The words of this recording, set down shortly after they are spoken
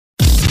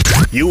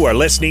You are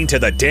listening to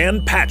The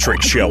Dan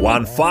Patrick Show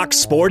on Fox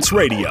Sports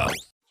Radio.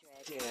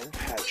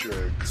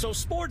 So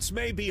sports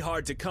may be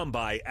hard to come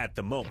by at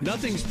the moment.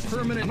 Nothing's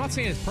permanent. I'm not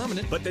saying it's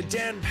permanent. But the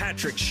Dan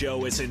Patrick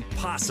Show is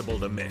impossible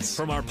to miss.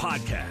 From our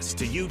podcast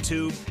to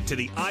YouTube to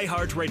the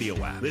iHeartRadio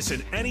app.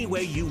 Listen any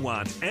way you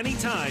want,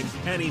 anytime,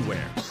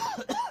 anywhere.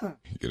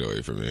 Get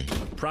away from me.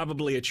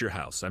 Probably at your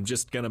house. I'm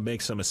just going to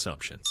make some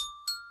assumptions.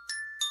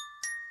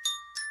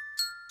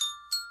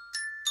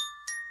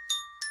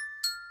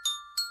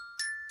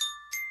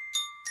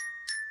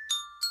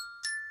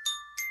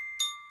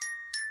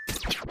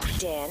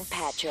 Dan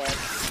Patrick.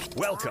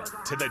 Welcome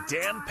to the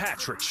Dan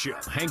Patrick Show.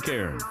 Hank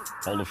Aaron,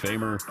 Hall of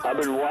Famer. I've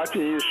been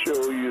watching your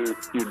show. You're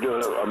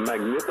doing a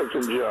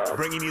magnificent job.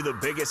 Bringing you the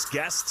biggest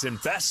guests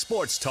and best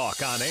sports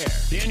talk on air.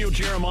 Daniel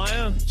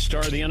Jeremiah,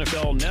 star of the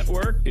NFL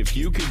Network. If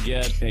you could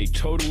get a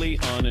totally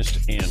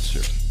honest answer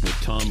with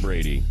Tom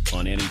Brady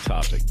on any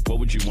topic, what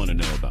would you want to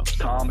know about?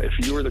 Tom, if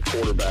you were the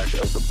quarterback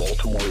of the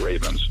Baltimore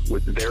Ravens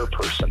with their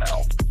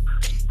personnel,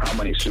 how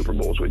many Super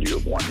Bowls would you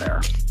have won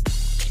there?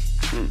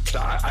 So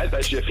I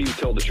bet you if he would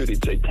tell the truth,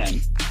 he'd say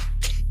 10.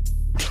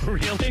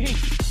 Really?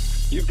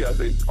 You've got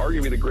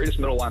arguably the greatest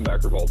middle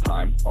linebacker of all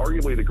time,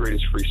 arguably the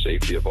greatest free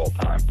safety of all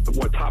time,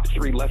 top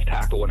 3 left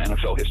tackle in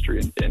NFL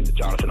history in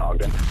Jonathan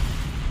Ogden.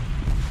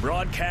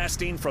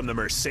 Broadcasting from the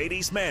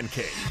Mercedes Man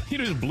Cave. He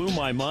just blew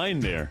my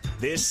mind there.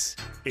 This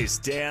is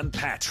Dan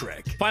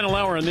Patrick. Final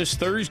hour on this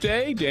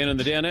Thursday. Dan and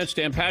the Danettes,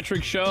 Dan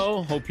Patrick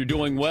Show. Hope you're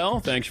doing well.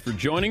 Thanks for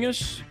joining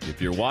us.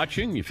 If you're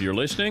watching, if you're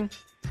listening,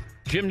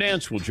 Jim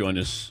Nantz will join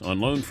us on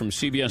loan from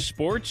CBS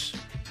Sports.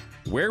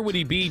 Where would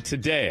he be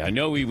today? I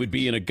know he would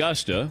be in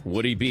Augusta.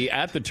 Would he be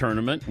at the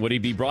tournament? Would he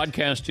be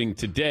broadcasting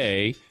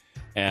today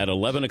at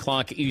 11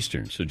 o'clock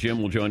Eastern? So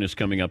Jim will join us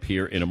coming up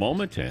here in a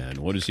moment. And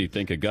what does he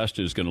think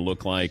Augusta is going to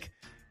look like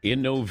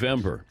in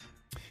November?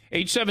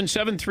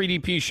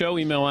 877-3DP Show,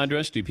 email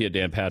address,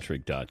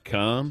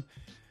 dp@danpatrick.com.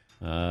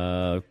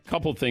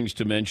 Couple things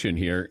to mention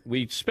here.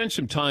 We spent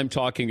some time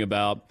talking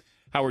about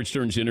Howard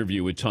Stern's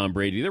interview with Tom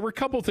Brady. There were a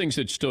couple things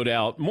that stood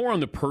out, more on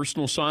the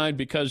personal side,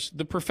 because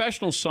the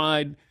professional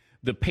side,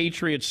 the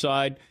Patriots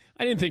side,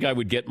 I didn't think I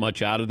would get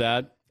much out of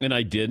that, and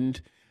I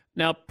didn't.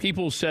 Now,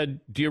 people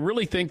said, do you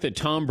really think that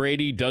Tom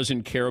Brady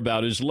doesn't care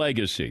about his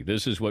legacy?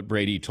 This is what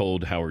Brady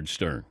told Howard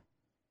Stern.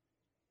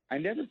 I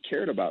never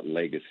cared about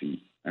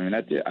legacy. I mean,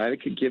 I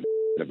could give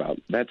about.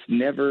 I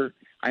never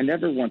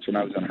once when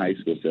I was in high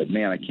school said,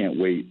 man, I can't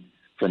wait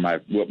for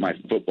what my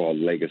football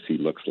legacy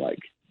looks like.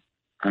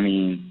 I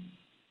mean,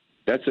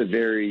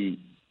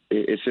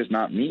 it's just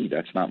not me.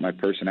 That's not my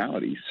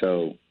personality.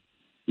 So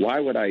why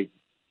would I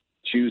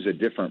choose a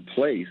different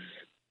place?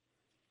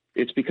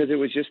 It's because it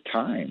was just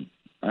time.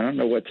 I don't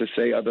know what to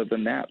say other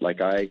than that.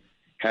 Like, I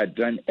had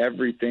done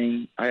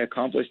everything. I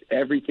accomplished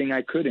everything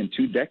I could in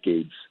 2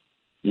 decades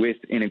with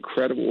an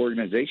incredible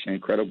organization, an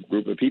incredible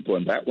group of people,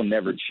 and that will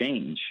never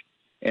change.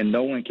 And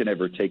no one can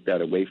ever take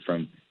that away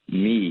from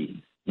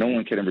me. No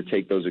one can ever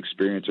take those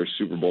experience or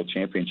Super Bowl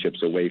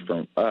championships away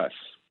from us.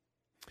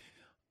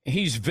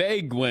 He's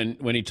vague when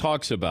he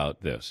talks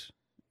about this.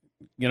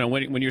 You know,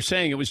 when you're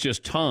saying it was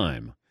just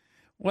time.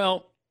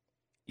 Well,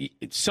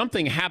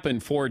 something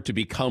happened for it to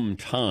become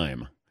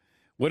time.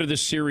 What are the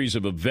series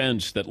of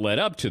events that led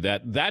up to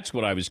that? That's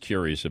what I was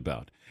curious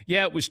about.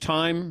 Yeah, it was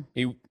time.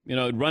 It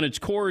run its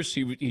course.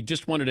 He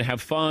just wanted to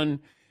have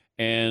fun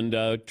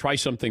and try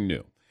something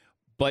new.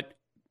 But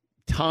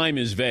time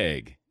is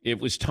vague. It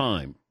was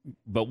time.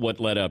 But what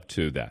led up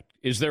to that?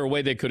 Is there a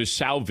way they could have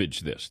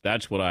salvaged this?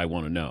 That's what I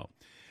want to know.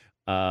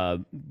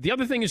 The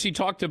other thing is he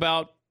talked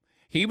about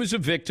he was a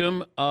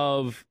victim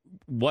of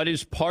what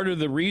is part of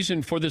the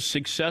reason for the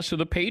success of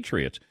the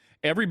Patriots.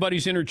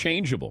 Everybody's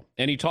interchangeable.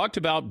 And he talked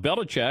about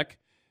Belichick,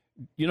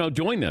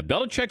 doing that.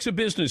 Belichick's a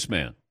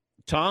businessman.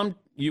 Tom,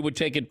 you would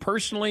take it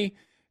personally.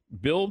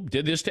 Bill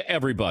did this to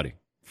everybody,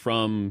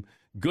 from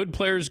good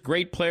players,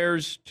 great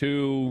players,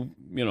 to,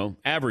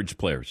 average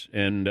players.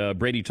 And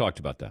Brady talked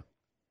about that.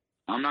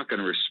 I'm not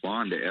going to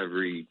respond to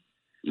every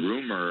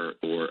rumor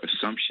or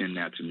assumption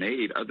that's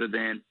made, other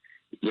than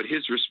what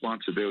his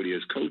responsibility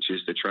as coach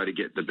is to try to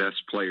get the best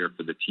player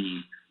for the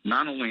team,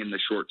 not only in the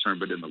short term,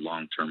 but in the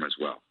long term as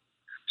well.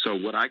 So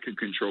what I could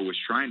control was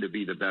trying to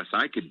be the best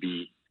I could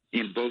be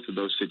in both of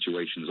those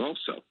situations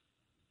also.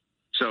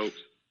 So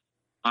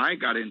I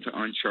got into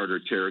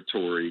uncharted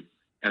territory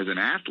as an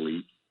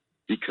athlete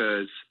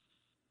because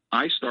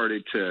I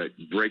started to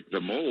break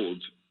the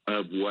mold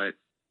of what,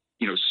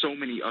 so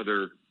many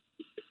other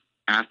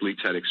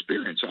athletes had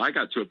experienced. So I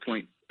got to a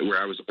point where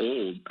I was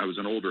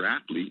an older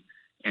athlete,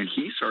 and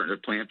he started to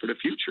plan for the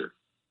future,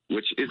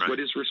 which is what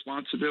his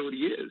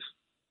responsibility is.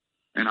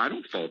 And I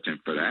don't fault him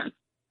for that.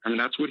 I mean,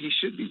 that's what he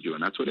should be doing.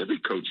 That's what every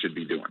coach should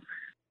be doing.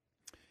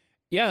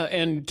 Yeah,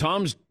 and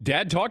Tom's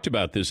dad talked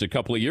about this a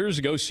couple of years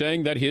ago,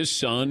 saying that his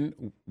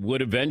son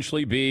would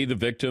eventually be the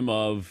victim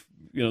of,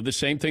 the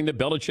same thing that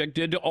Belichick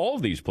did to all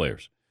of these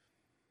players.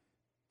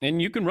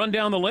 And you can run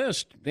down the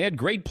list. They had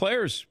great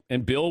players,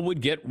 and Bill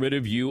would get rid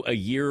of you a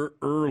year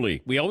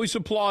early. We always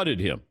applauded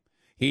him.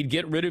 He'd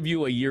get rid of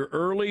you a year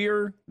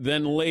earlier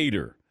than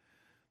later.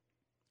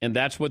 And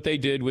that's what they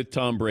did with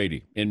Tom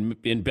Brady. In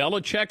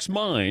Belichick's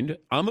mind,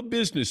 I'm a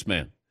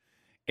businessman.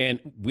 And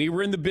we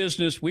were in the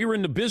business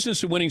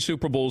of winning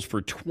Super Bowls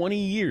for 20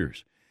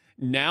 years.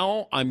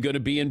 Now I'm going to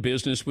be in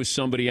business with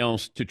somebody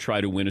else to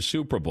try to win a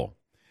Super Bowl.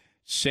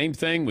 Same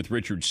thing with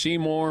Richard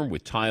Seymour,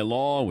 with Ty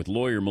Law, with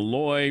Lawyer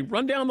Malloy.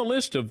 Run down the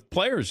list of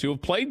players who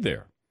have played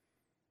there.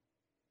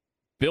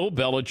 Bill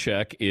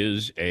Belichick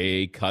is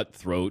a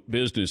cutthroat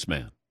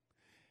businessman.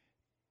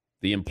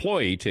 The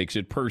employee takes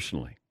it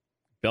personally.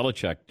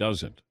 Belichick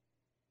doesn't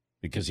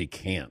because he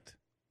can't.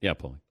 Yeah,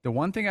 Paulie. The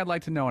one thing I'd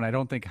like to know, and I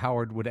don't think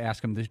Howard would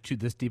ask him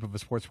this deep of a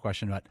sports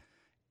question, but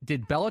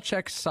did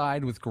Belichick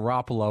side with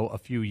Garoppolo a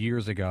few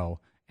years ago,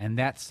 and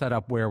that set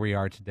up where we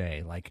are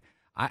today? Like,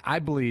 I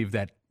believe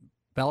that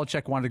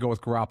Belichick wanted to go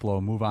with Garoppolo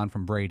and move on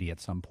from Brady at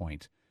some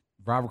point.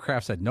 Robert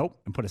Kraft said nope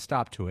and put a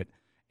stop to it,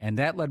 and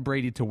that led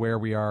Brady to where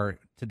we are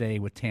today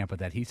with Tampa,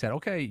 that he said,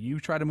 okay, you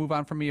tried to move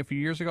on from me a few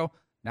years ago,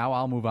 now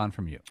I'll move on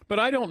from you. But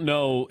I don't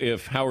know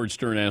if Howard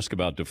Stern asked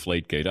about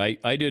Deflategate.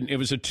 I didn't. It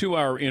was a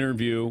 2-hour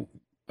interview.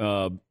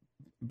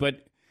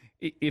 But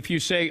if you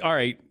say, all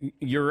right,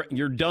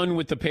 you're done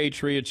with the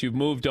Patriots, you've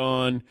moved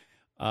on,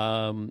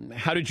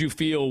 how did you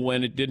feel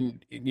when it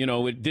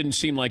didn't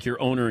seem like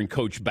your owner and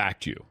coach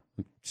backed you?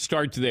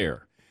 Start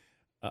there.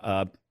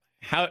 How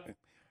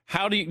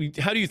do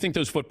you think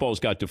those footballs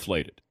got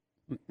deflated?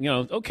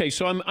 Okay,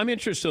 so I'm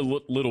interested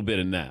a little bit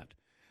in that.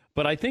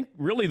 But I think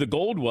really the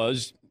gold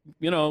was,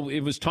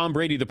 it was Tom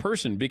Brady the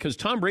person, because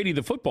Tom Brady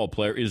the football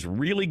player is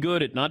really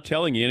good at not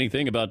telling you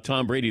anything about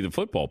Tom Brady the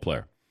football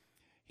player.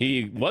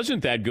 He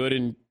wasn't that good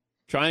in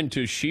trying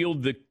to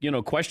shield the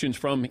questions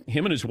from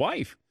him and his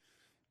wife.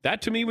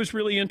 That to me was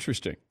really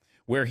interesting,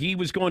 where he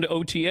was going to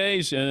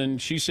OTAs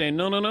and she's saying,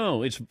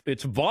 no,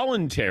 it's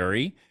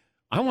voluntary.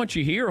 I want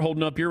you here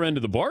holding up your end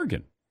of the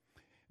bargain.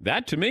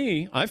 That to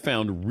me, I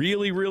found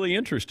really, really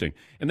interesting.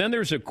 And then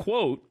there's a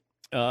quote,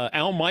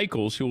 Al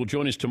Michaels, who will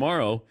join us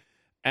tomorrow.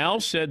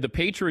 Al said the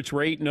Patriots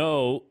were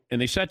 8-0,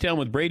 and they sat down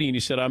with Brady and he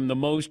said, I'm the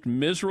most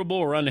miserable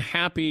or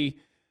unhappy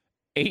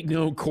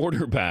 8-0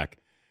 quarterback.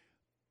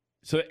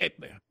 So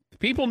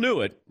people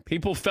knew it.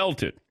 People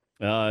felt it.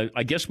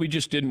 I guess we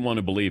just didn't want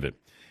to believe it.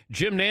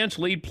 Jim Nantz,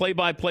 lead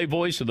play-by-play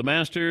voice of the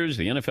Masters,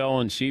 the NFL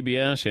on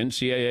CBS,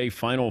 NCAA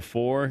Final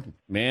Four.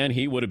 Man,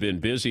 he would have been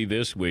busy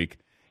this week.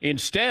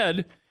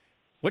 Instead,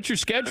 what's your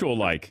schedule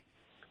like?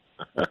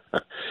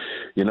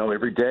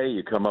 Every day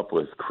you come up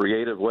with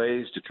creative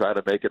ways to try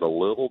to make it a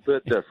little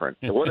bit different.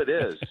 What it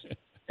is,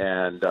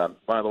 and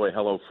by the way,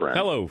 hello, friends.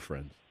 Hello,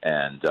 friends.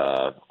 And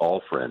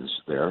all friends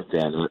there,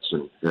 Dan Nantz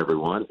and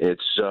everyone.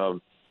 It's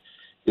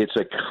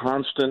a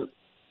constant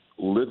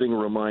living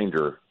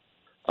reminder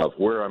of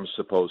where I'm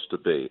supposed to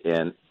be.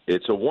 And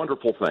it's a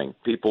wonderful thing.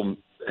 People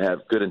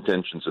have good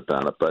intentions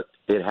about it, but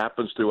it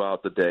happens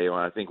throughout the day. And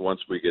I think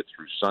once we get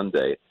through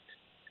Sunday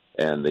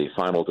and the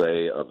final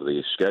day of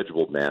the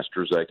scheduled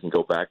Masters, I can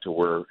go back to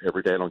where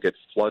every day I don't get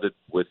flooded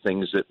with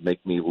things that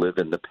make me live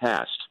in the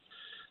past.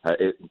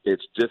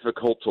 It's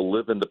difficult to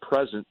live in the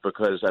present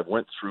because I've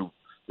went through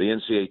the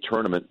NCAA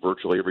tournament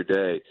virtually every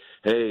day.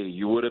 Hey,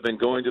 you would have been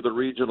going to the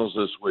regionals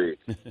this week.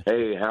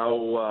 Hey,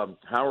 how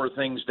are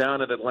things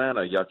down in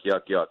Atlanta? Yuck,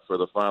 yuck, yuck for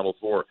the Final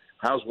Four.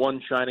 How's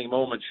one shining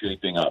moment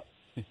shaping up?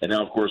 And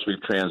now, of course,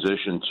 we've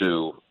transitioned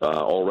to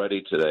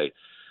already today.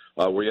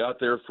 Were you out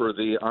there for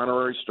the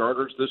honorary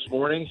starters this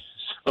morning?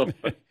 So,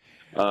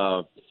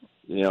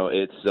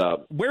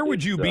 it's. Where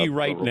would you be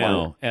right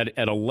now at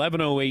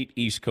 11:08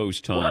 East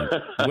Coast time?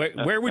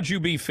 Where would you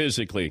be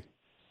physically?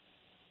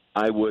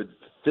 I would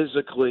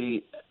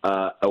physically.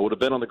 I would have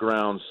been on the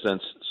ground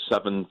since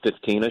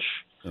 7:15ish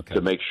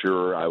to make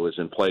sure I was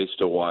in place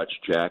to watch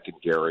Jack and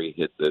Gary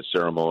hit the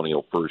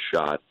ceremonial first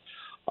shot.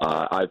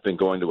 I've been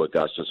going to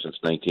Augusta since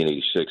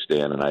 1986,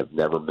 Dan, and I've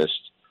never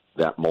missed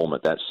that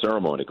moment, that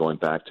ceremony, going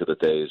back to the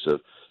days of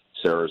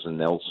Sarahs and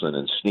Nelson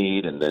and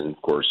Snead, and then,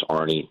 of course,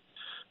 Arnie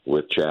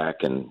with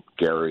Jack and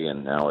Gary,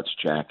 and now it's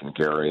Jack and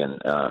Gary,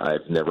 and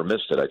I've never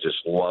missed it. I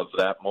just love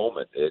that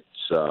moment. It's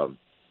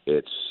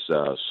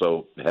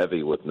so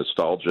heavy with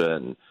nostalgia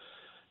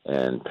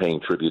and paying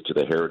tribute to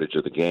the heritage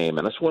of the game,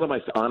 and that's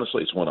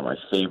honestly, it's one of my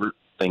favorite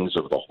things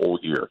of the whole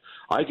year.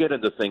 I get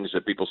into things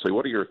that people say,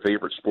 what are your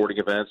favorite sporting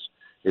events?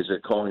 Is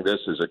it calling this?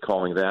 Is it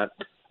calling that?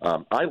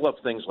 I love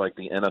things like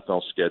the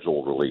NFL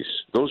schedule release.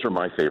 Those are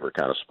my favorite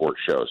kind of sports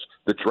shows.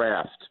 The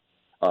draft,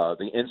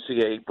 the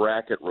NCAA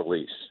bracket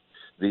release,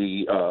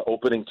 the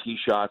opening tee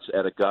shots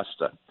at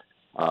Augusta.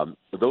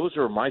 Those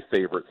are my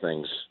favorite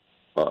things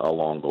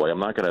along the way. I'm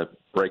not going to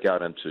break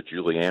out into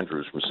Julie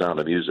Andrews from Sound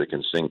of Music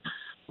and sing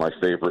my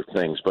favorite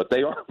things, but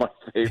they are my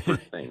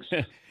favorite things.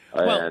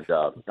 And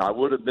I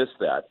would have missed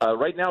that.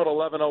 Right now at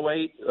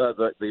 11:08,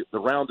 the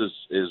round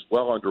is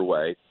well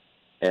underway.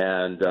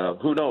 And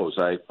who knows?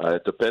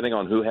 Depending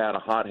on who had a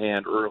hot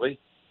hand early,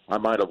 I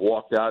might have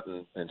walked out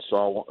and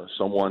saw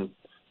someone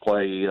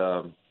play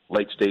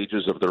late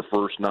stages of their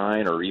first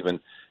nine, or even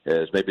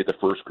as maybe the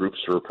first groups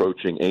are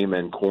approaching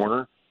Amen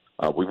Corner.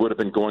 We would have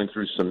been going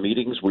through some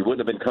meetings. We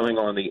wouldn't have been coming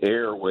on the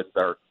air with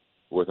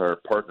our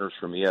partners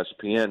from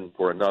ESPN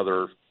for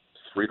another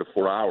 3 to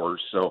 4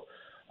 hours. So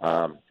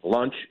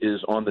lunch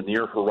is on the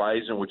near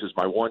horizon, which is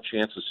my one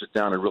chance to sit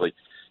down and really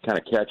kind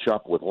of catch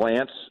up with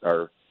Lance,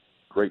 our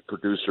great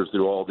producer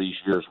through all these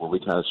years, where we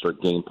kind of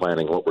start game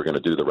planning what we're going to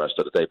do the rest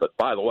of the day. But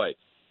by the way,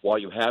 while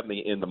you have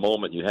me in the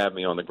moment, you have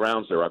me on the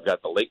grounds there, I've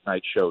got the late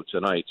night show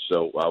tonight.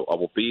 So I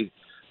will be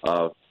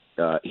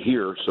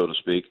here, so to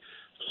speak,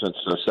 since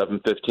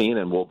 7:15,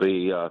 and we'll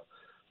be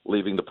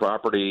leaving the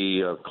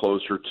property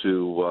closer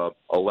to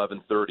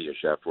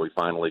 11:30ish after we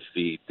finally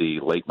feed the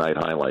late night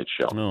highlight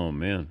show. Oh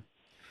man!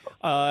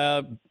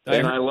 And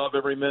I love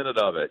every minute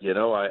of it. You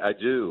know, I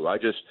do. I'm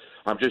just.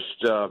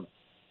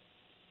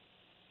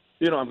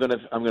 I'm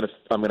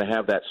gonna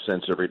have that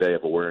sense every day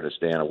of awareness,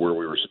 Dan, of where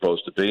we were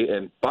supposed to be.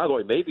 And by the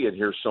way, maybe in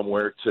here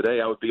somewhere today,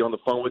 I would be on the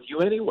phone with you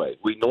anyway.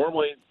 We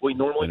normally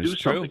do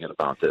something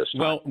about this.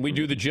 Well, we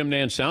do the Jim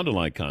Nantz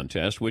Sound-Alike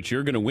contest, which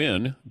you're going to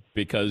win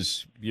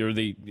because you're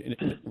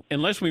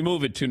unless we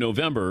move it to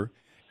November.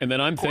 And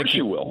then I'm thinking,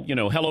 you will.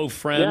 Hello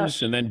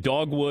Friends, and then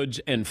Dogwoods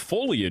and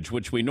Foliage,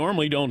 which we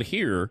normally don't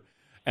hear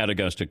at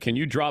Augusta. Can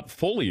you drop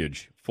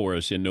Foliage for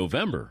us in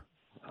November?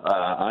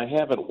 I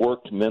haven't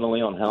worked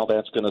mentally on how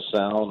that's going to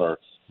sound or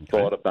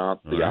thought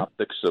about the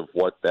optics of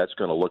what that's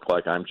going to look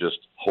like. I'm just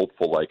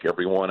hopeful, like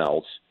everyone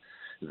else,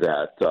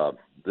 that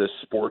this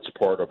sports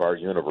part of our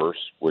universe,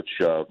 which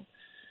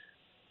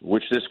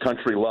this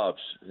country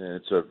loves, and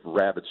it's a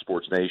rabid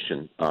sports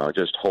nation,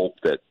 just hope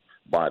that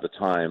by the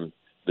time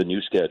the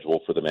new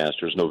schedule for the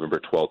Masters, November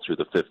 12th through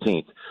the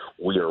 15th,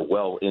 we are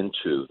well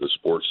into the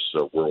sports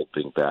world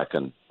being back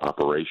and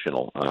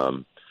operational.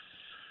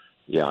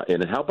 Yeah,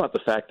 and how about the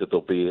fact that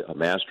there'll be a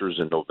Masters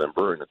in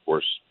November, and, of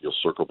course, you'll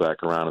circle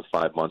back around and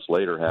 5 months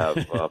later have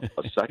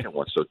a second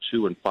one. So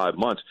 2 and 5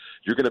 months.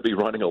 You're going to be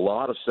running a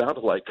lot of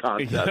Sound-Alike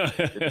contests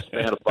in the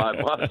span of 5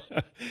 months.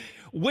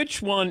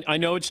 Which one? I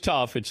know it's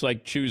tough. It's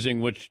like choosing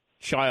which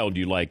child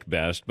you like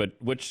best, but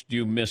which do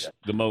you miss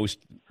the most,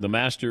 the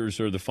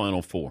Masters or the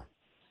Final Four?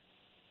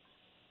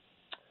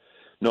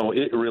 No,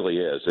 it really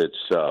is.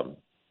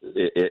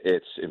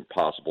 It's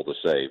impossible to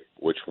say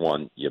which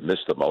one you miss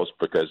the most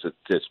because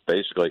it's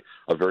basically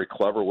a very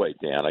clever way,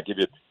 Dan. I give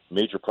you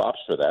major props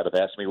for that of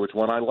asking me which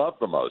one I love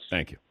the most.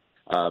 Thank you.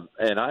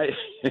 And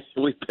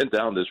we've been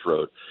down this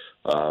road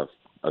a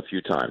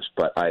few times,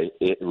 but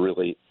it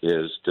really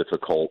is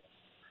difficult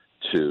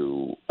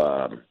to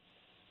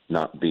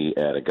not be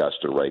at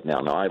Augusta right now.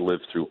 Now, I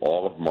lived through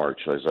all of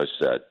March, as I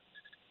said,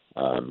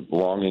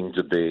 longing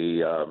to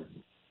be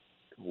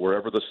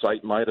wherever the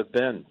site might have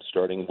been,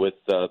 starting with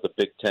the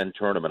Big Ten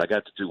tournament. I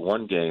got to do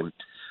one game,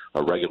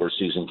 a regular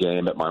season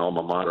game at my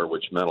alma mater,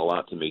 which meant a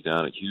lot to me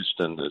down at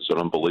Houston. It's an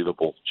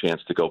unbelievable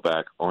chance to go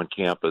back on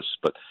campus.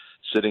 But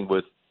sitting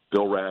with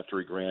Bill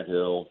Raftery, Grant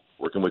Hill,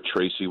 working with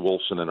Tracy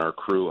Wolfson and our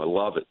crew, I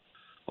love it.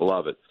 I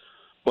love it.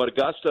 But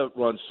Augusta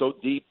runs so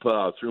deep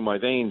through my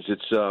veins.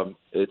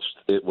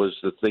 It was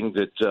the thing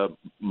that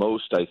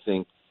most, I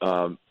think,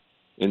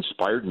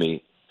 inspired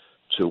me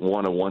to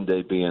want to one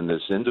day be in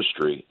this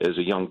industry as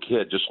a young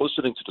kid, just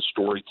listening to the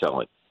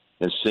storytelling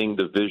and seeing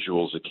the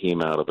visuals that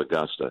came out of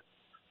Augusta.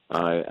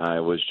 I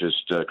was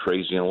just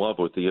crazy in love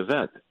with the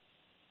event.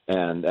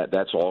 And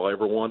that's all I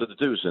ever wanted to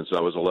do since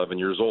I was 11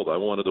 years old. I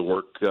wanted to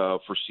work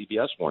for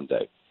CBS one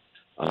day.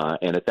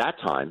 And at that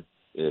time,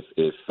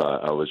 if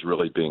I was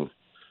really being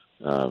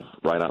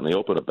right out in the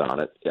open about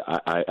it,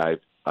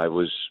 I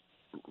was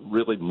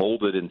really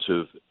molded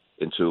into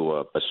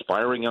an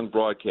aspiring young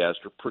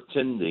broadcaster,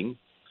 pretending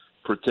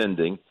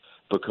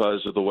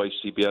because of the way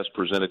CBS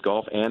presented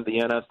golf and the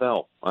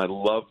NFL. I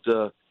loved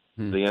the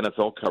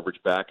NFL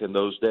coverage back in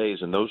those days,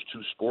 and those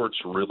two sports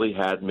really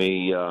had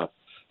me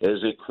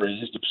as a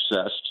crazed,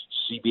 obsessed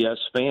CBS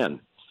fan.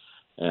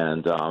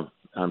 And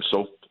I'm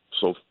so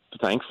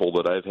thankful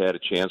that I've had a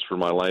chance for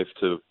my life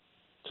to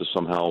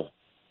somehow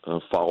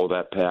follow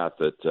that path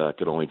that I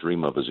could only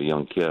dream of as a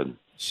young kid.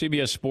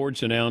 CBS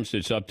Sports announced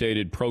its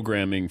updated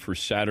programming for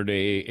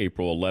Saturday,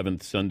 April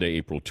 11th, Sunday,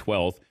 April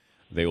 12th.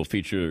 They will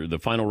feature the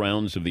final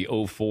rounds of the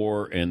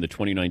 04 and the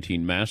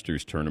 2019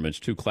 Masters tournaments.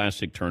 Two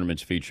classic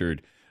tournaments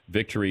featured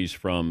victories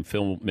from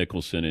Phil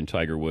Mickelson and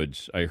Tiger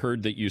Woods. I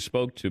heard that you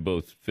spoke to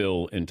both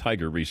Phil and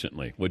Tiger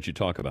recently. What'd you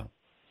talk about?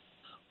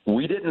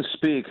 We didn't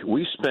speak.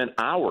 We spent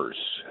hours,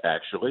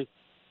 actually,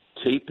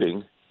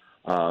 taping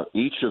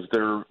each of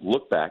their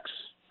look-backs.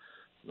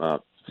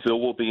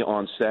 Phil will be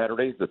on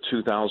Saturday, the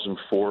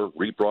 2004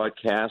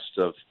 rebroadcast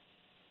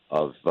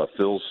of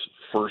Phil's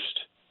first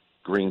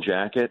green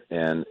jacket,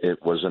 and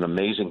it was an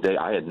amazing day.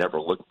 I had never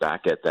looked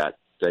back at that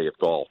day of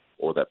golf,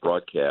 or that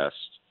broadcast,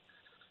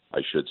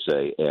 I should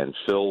say. And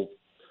Phil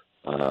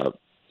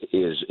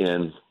is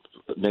in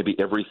maybe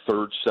every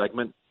third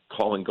segment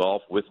calling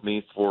golf with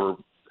me for,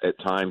 at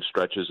times,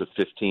 stretches of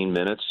 15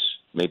 minutes,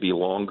 maybe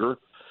longer.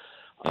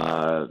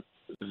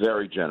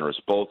 Very generous,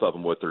 both of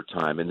them with their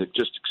time, and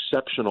just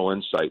exceptional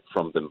insight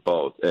from them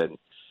both. And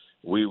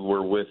we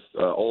were with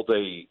all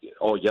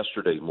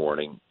yesterday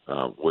morning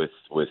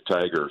with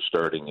Tiger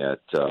starting at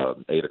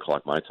 8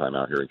 o'clock my time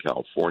out here in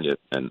California.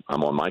 And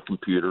I'm on my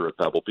computer at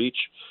Pebble Beach,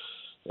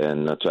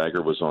 and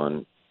Tiger was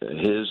on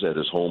at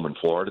his home in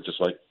Florida, just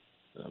like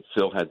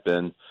Phil had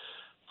been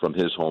from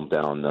his home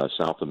down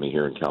south of me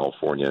here in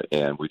California.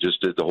 And we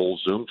just did the whole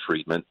Zoom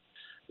treatment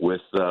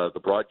with the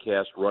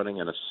broadcast running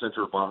in a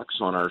center box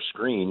on our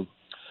screen.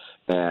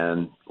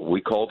 And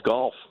we called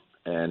golf.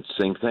 And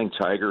same thing,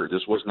 Tiger,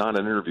 this was not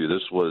an interview.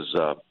 This was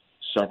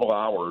several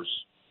hours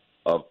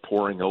of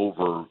poring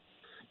over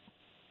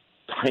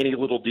tiny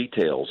little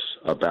details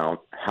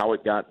about how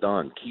it got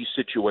done, key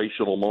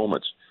situational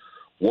moments.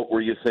 What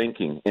were you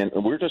thinking? And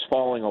we're just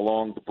following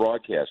along the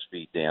broadcast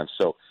feed, Dan.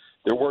 So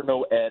there were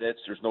no edits.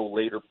 There's no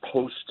later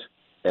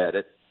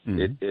post-edit.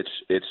 Mm-hmm.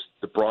 It's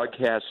the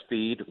broadcast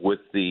feed with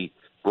the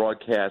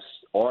broadcast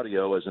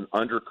audio as an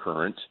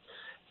undercurrent.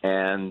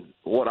 And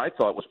what I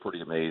thought was pretty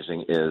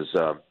amazing is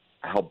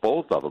how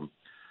both of them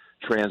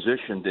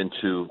transitioned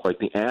into, like,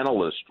 the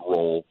analyst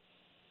role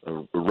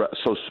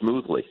so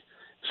smoothly.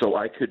 So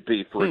I could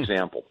be, for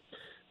example,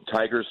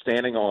 Tiger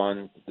standing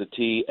on the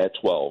tee at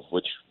 12,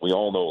 which we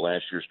all know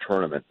last year's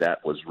tournament,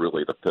 that was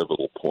really the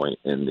pivotal point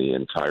in the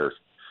entire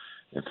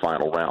and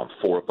final round.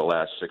 4 of the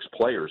last 6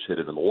 players hit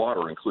it in the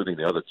water, including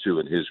the other 2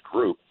 in his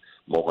group,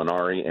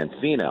 Molinari and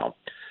Finau.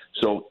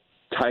 So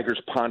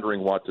Tiger's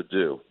pondering what to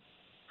do.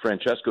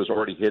 Francesco's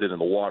already hit it in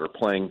the water,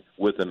 playing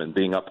with him and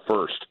being up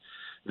first.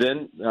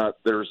 Then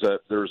there's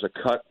a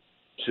cut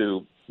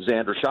to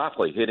Xander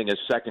Schauffele hitting his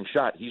second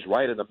shot. He's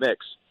right in the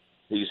mix.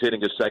 He's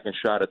hitting his second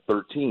shot at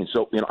 13.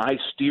 So, I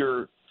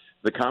steer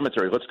the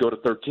commentary. Let's go to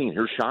 13.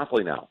 Here's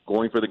Schauffele now,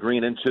 going for the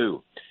green in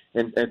 2.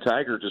 And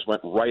Tiger just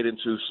went right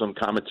into some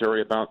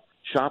commentary about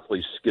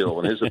Schauffele's skill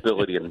and his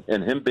ability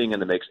and him being in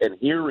the mix and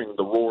hearing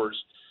the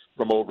roars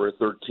from over at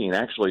 13.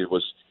 Actually, it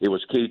was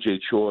KJ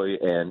Choi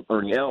and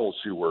Ernie Els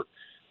who were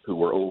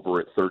over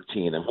at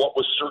 13. And what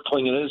was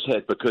circling in his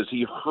head, because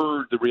he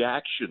heard the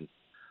reaction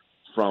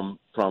from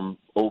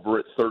over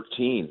at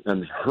 13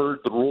 and heard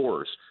the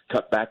roars.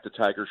 Cut back to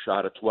Tiger's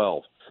shot at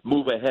 12.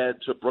 Move ahead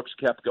to Brooks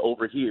Koepka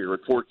over here at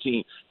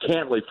 14.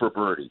 Cantlay for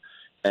birdie.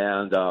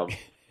 And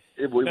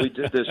we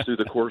did this through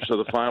the course of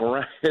the final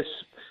round. It's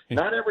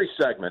not every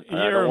segment.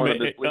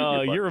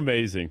 You're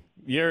amazing.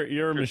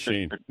 You're a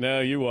machine.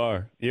 No, you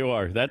are. You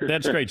are.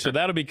 That's great. So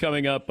that'll be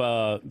coming up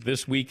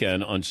this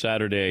weekend on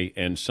Saturday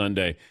and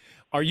Sunday.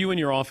 Are you in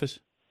your office?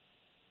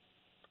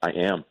 I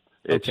am.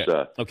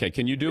 Okay.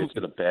 Can you do? It's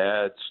in a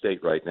bad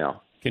state right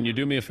now. Can you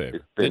do me a favor?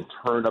 It's been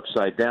turned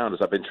upside down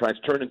as I've been trying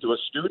to turn into a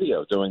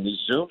studio doing these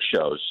Zoom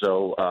shows.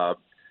 So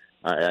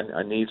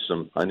I need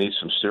some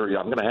serious.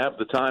 I'm going to have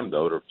the time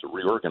though to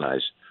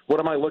reorganize. What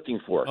am I looking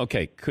for?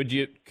 Okay. Could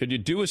you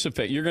do us a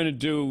favor? You're going to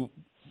do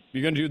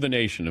the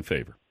nation a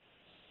favor.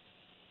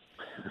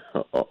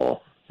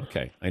 Uh-oh.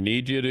 Okay. I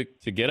need you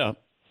to get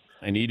up.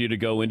 I need you to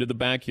go into the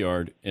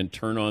backyard and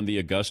turn on the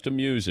Augusta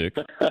music.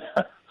 Oh,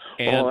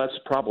 that's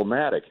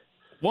problematic.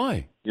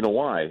 Why? You know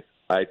why?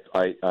 I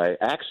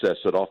access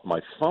it off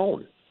my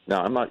phone.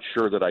 Now, I'm not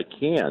sure that I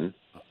can.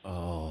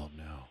 Oh,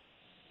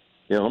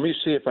 no. Let me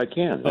see if I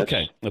can. That's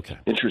okay.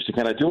 Interesting.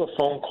 Can I do a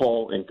phone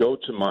call and go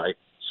to my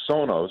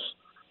Sonos?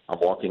 I'm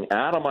walking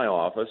out of my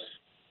office.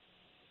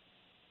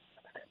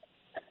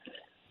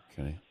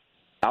 Okay.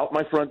 Out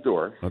my front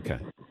door. Okay.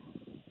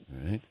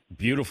 All right.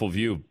 Beautiful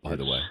view, by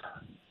the way.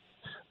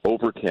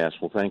 Overcast.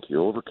 Well, thank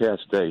you.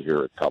 Overcast day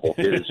here at Cobble.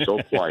 It is so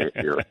quiet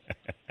here.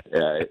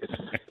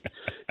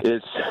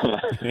 It's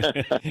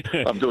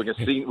I'm doing a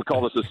scene. We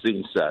call this a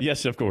scene set.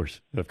 Yes, of course.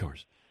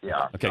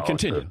 Yeah. Okay,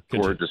 continue. It's a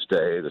gorgeous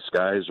day. The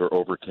skies are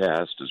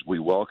overcast as we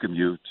welcome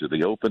you to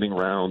the opening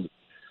round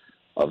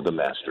of the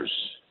Masters.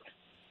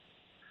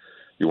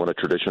 You want a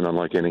tradition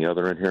unlike any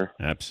other in here?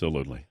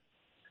 Absolutely.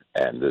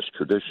 And this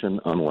tradition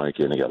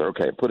unlike any other.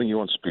 Okay, I'm putting you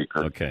on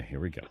speaker. Okay,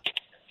 here we go.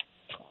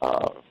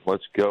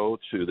 Let's go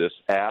to this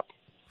app.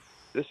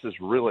 This is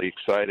really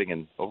exciting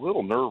and a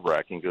little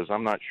nerve-wracking because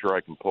I'm not sure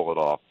I can pull it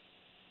off.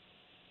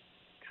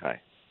 Okay.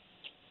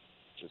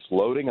 It's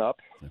loading up.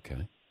 Okay.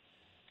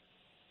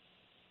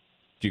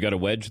 Do you got a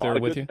wedge there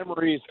with you?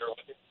 Memories.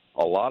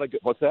 A lot of good.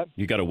 What's that?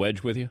 You got a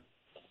wedge with you?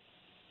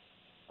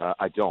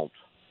 I don't.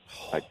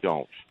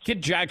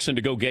 Get Jackson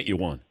to go get you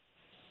one.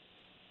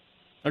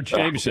 Or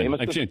Jameson.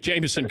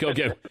 Jameson, go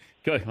get.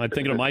 Go. I'm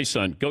thinking of my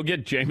son. Go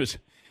get Jameson.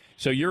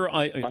 So are you?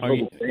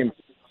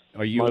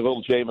 My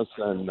little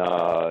Jameson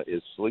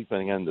is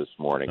sleeping in this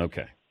morning.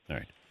 Okay. All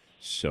right.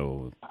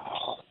 So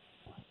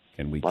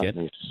can we Let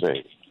me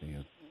see.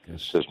 It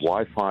says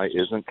Wi-Fi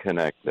isn't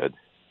connected.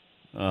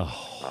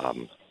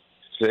 Oh.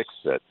 Fix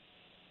it.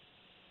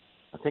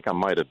 I think I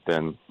might have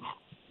been.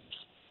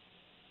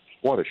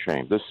 What a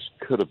shame. This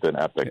could have been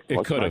epic.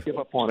 It could have. Give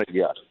up on it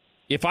yet.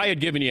 If I had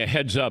given you a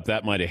heads up,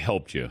 that might have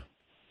helped you.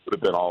 Would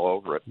have been all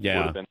over it. Yeah.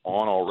 Would have been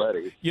on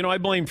already. I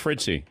blame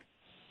Fritzy.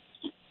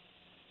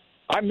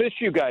 I miss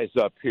you guys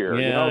up here.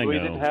 Yeah, we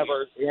didn't have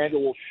our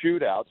annual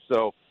shootout,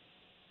 so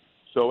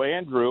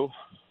Andrew,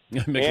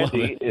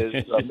 Andy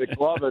is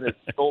McLovin is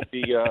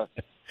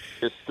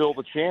still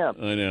the champ.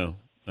 I know.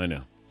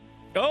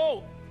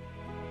 Oh,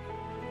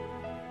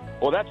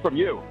 well, that's from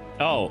you.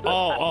 Oh,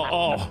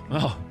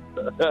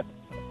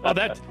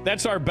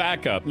 that's our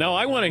backup. No,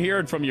 I want to hear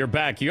it from your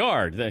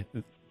backyard.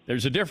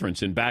 There's a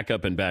difference in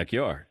backup and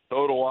backyard.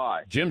 So do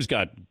I. Jim's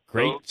got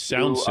great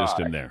sound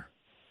system there.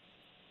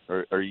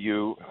 Are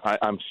you?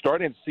 I'm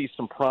starting to see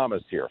some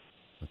promise here.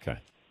 Okay.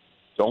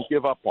 Don't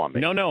give up on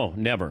me. No,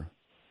 never.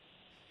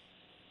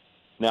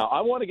 Now,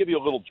 I want to give you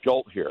a little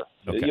jolt here.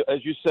 Okay.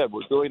 As you said,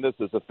 we're doing this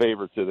as a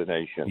favor to the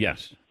nation.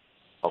 Yes.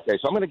 Okay,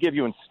 so I'm going to give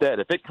you instead,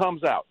 if it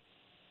comes out,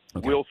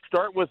 we'll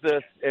start with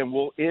this and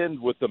we'll end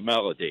with the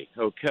melody,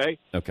 okay?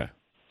 Okay.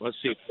 Let's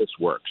see if this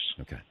works.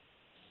 Okay.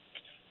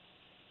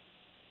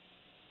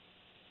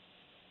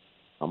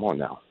 Come on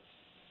now.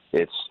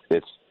 It's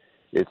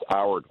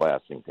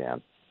hourglassing,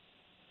 Dan.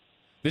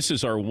 This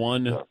is our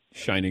one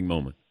shining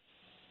moment.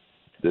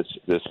 This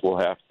will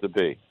have to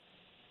be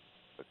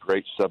a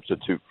great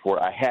substitute for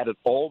it. I had it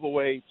all the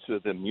way to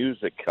the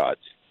music cut.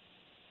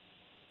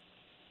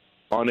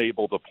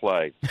 Unable to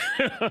play.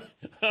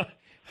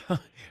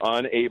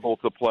 Unable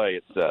to play,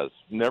 it says.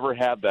 Never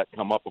had that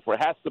come up before.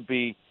 It has to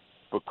be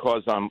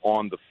because I'm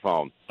on the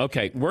phone.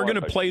 Okay, we're going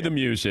to play the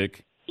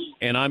music,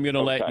 and I'm going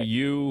to let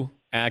you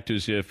act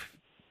as if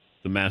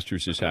the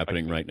Masters is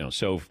happening right now.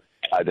 So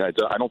I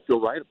don't feel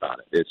right about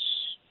it. It's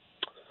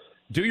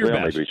do your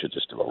best. Maybe we should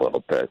just do a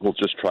little bit. We'll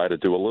just try to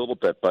do a little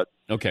bit. But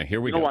okay,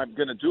 here we go. No, I'm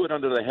going to do it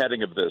under the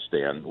heading of this,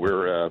 Dan.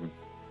 We're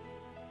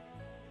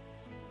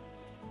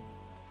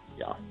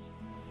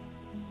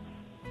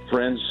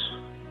friends,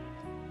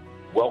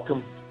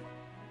 welcome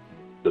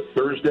to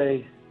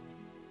Thursday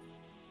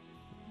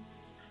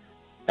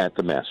at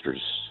the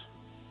Masters.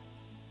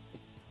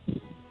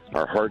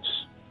 Our hearts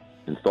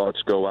and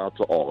thoughts go out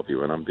to all of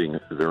you, and I'm being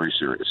very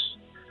serious.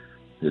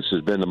 This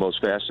has been the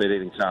most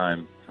fascinating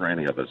time for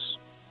any of us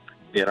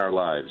in our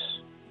lives.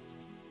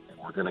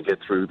 We're going to get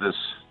through this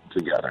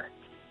together,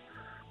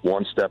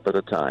 one step at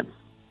a time.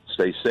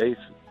 Stay safe,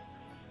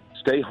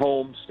 stay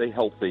home, stay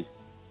healthy.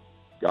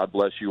 God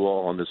bless you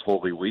all on this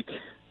Holy Week,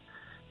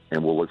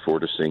 and we'll look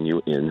forward to seeing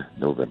you in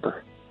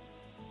November.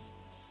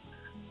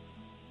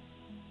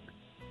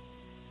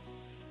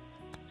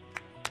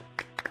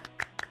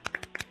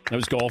 That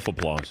was golf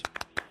applause.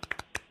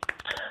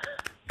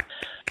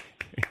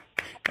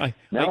 You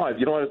know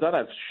what I've done?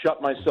 I've shut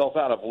myself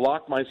out. I've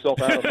locked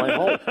myself out of my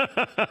home.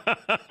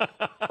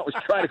 I was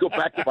trying to go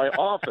back to my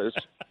office.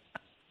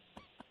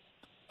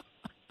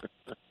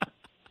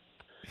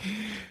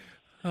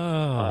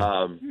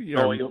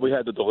 We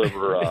had to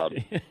deliver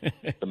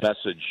the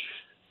message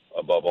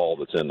above all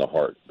that's in the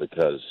heart,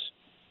 because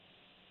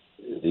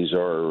these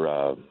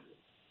are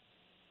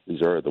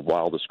the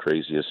wildest,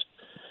 craziest,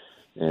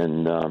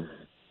 and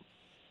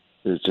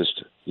it's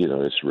just,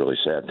 it's really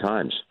sad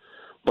times.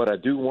 But I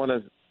do want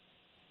to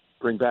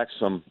bring back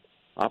some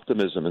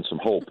optimism and some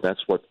hope. That's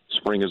what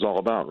spring is all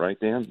about, right,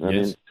 Dan? I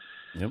mean,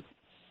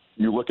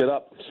 you look it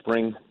up.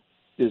 Spring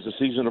is a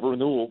season of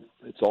renewal.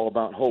 It's all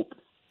about hope.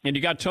 And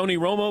you got Tony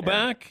Romo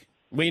back?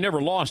 Well, you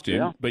never lost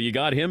him, but you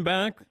got him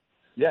back?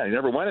 Yeah, he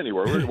never went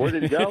anywhere. Where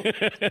did he go?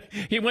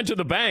 He went to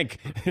the bank.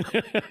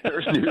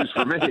 There's news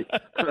for me.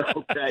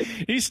 Okay.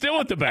 He's still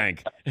at the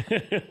bank.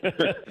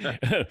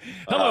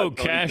 Hello,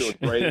 Cash.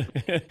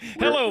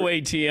 Hello,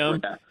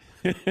 ATM.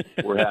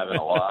 We're having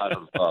a lot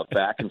of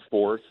back and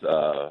forth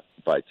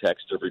by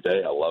text every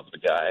day. I love the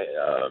guy.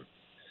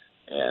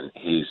 And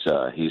he's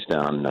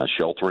down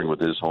sheltering with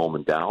his home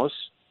in Dallas.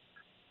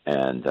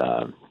 And,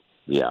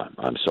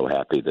 I'm so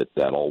happy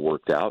that all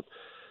worked out.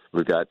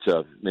 We've got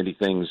many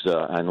things,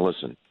 and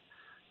listen,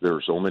 there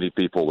are so many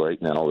people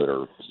right now that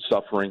are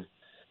suffering,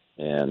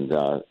 and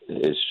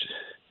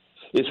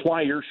it's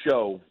why your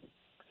show,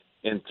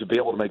 and to be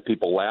able to make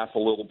people laugh a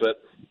little bit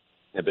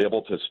and be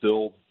able to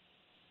still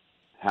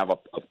have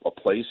a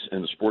place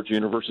in the sports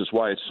universe is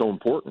why it's so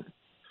important,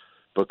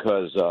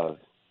 because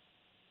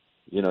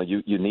you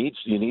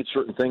need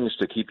certain things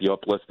to keep you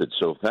uplifted.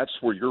 So that's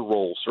where your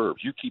role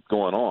serves. You keep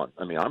going on.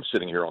 I mean, I'm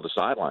sitting here on the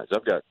sidelines.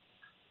 I've got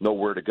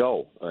nowhere to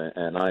go,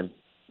 and I'm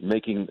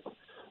making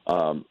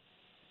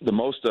the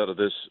most out of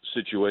this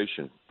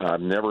situation.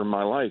 I've never in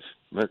my life,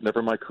 never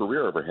in my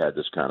career, ever had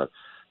this kind of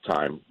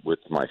time with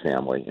my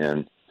family,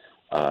 and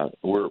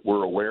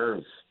we're aware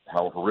of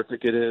how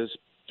horrific it is,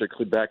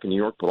 particularly back in New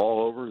York, but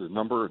all over, the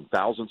number and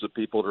thousands of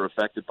people that are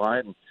affected by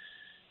it.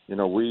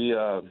 And we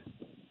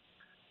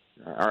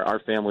our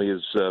family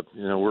is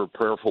we're a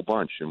prayerful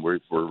bunch, and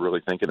we're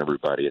really thinking of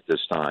everybody at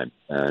this time,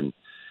 and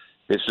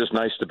it's just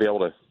nice to be able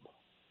to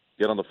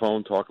get on the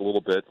phone, talk a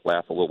little bit,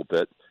 laugh a little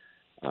bit.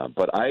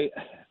 But I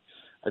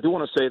do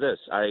want to say this.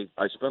 I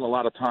spent a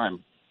lot of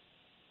time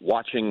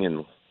watching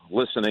and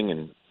listening,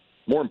 and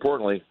more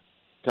importantly,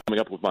 coming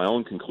up with my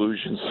own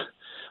conclusions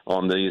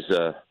on these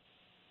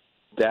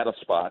data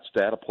spots,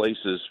 data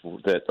places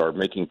that are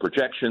making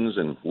projections,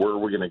 and where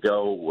we're going to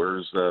go. Where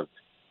is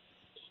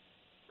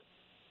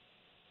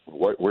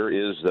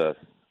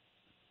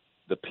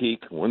the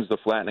peak? When's the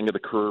flattening of the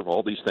curve?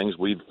 All these things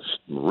we've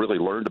really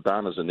learned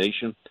about as a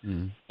nation.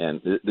 Mm-hmm.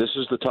 And this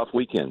is the tough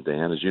weekend,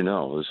 Dan, as you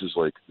know. This is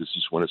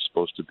when it's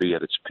supposed to be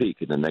at its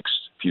peak in the next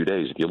few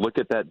days. If you look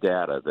at that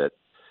data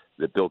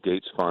that Bill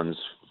Gates funds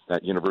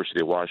that University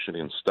of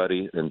Washington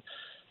study, and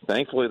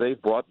thankfully,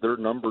 they've brought their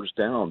numbers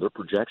down, their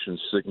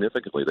projections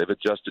significantly. They've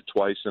adjusted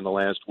twice in the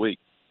last week.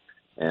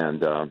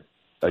 And,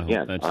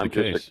 again, I'm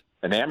just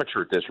an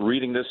amateur at this,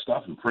 reading this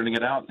stuff and printing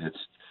it out.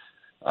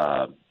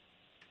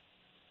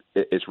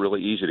 It's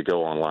really easy to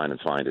go online and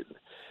find it.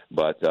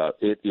 But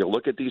you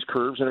look at these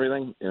curves and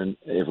everything, and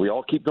if we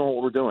all keep doing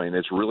what we're doing,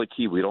 it's really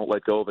key. We don't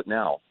let go of it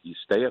now. You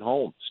stay at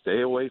home.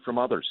 Stay away from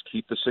others.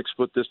 Keep the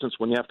 6-foot distance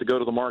when you have to go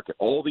to the market.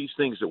 All these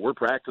things that we're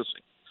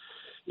practicing.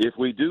 If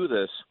we do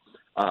this,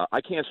 I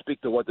can't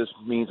speak to what this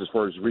means as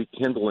far as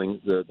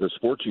rekindling the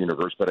sports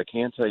universe, but I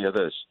can tell you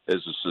this.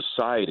 As a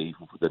society,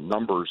 the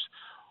numbers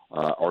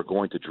are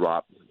going to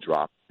drop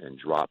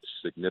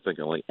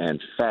significantly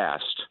and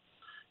fast.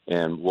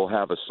 And we'll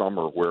have a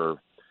summer where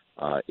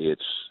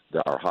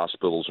our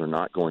hospitals are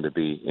not going to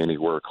be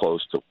anywhere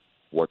close to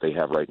what they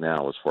have right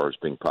now as far as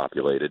being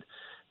populated.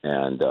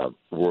 And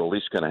we're at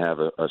least going to have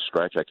a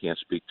stretch. I can't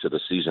speak to the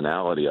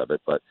seasonality of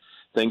it, but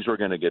things are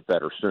going to get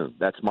better soon.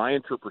 That's my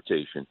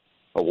interpretation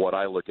of what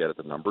I look at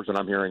the numbers. And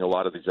I'm hearing a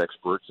lot of these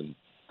experts, and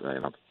I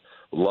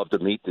love to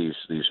meet these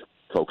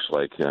folks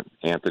like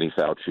Anthony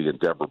Fauci and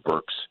Deborah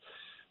Birx,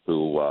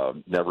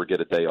 who never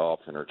get a day off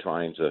and are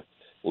trying to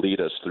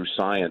lead us through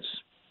science.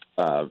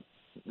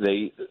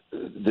 These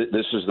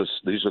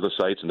are the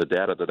sites and the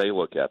data that they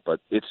look at, but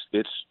it's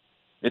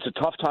a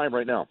tough time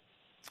right now,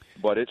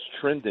 but it's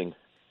trending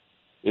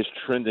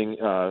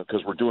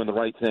because we're doing the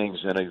right things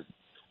in a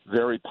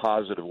very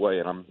positive way,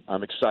 and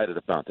I'm excited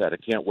about that. I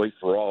can't wait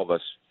for all of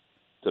us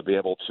to be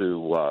able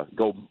to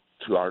go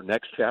to our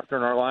next chapter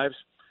in our lives.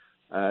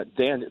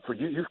 Dan, for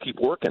you keep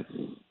working.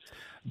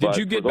 Did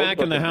you get back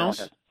in the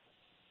house?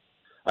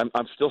 I'm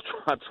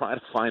trying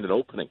to find an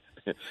opening.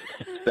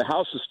 The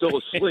house is still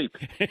asleep.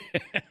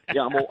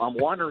 Yeah, I'm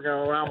wandering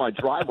around my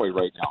driveway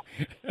right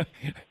now.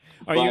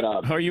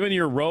 Are you in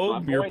your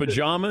robe, your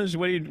pajamas?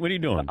 What are you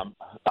doing?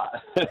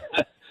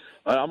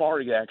 I'm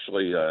already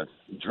actually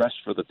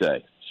dressed for the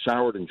day,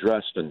 showered and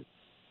dressed and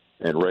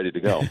ready to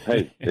go.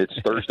 Hey, it's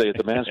Thursday at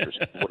the Masters.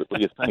 What do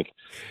you think?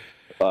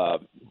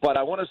 But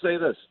I want to say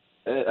this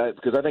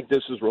because I think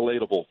this is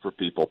relatable for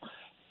people.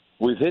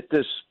 We've hit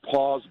this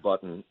pause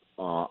button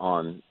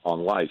on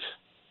life,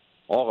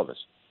 all of us.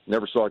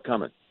 Never saw it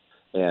coming.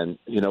 And,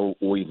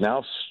 we've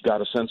now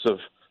got a sense of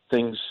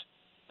things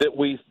that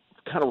we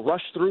kind of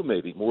rushed through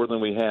maybe more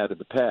than we had in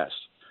the past.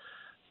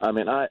 I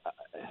mean,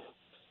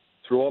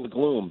 through all the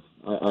gloom,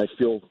 I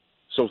feel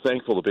so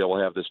thankful to be able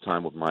to have this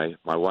time with my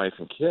wife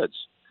and kids.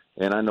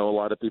 And I know a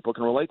lot of people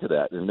can relate to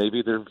that. And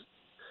maybe they're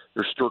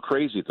still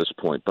crazy at this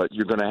point, but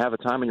you're going to have a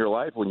time in your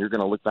life when you're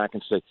going to look back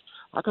and say,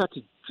 I got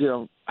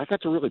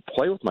to really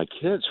play with my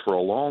kids for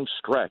a long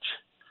stretch.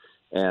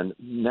 And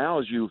now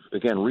as you,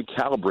 again,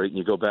 recalibrate and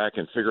you go back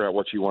and figure out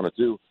what you want to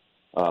do,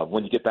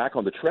 when you get back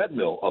on the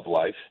treadmill of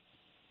life,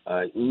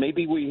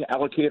 maybe we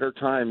allocate our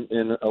time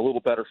in a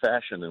little better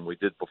fashion than we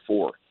did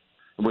before.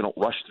 And we don't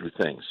rush through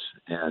things.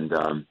 And,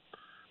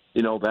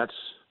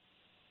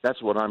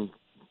 that's what I'm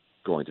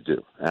going to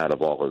do out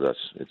of all of this.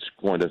 It's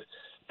going to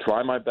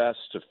try my best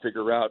to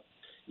figure out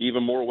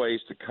even more ways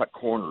to cut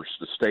corners,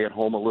 to stay at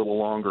home a little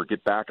longer,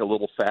 get back a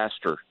little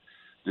faster,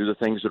 do the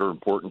things that are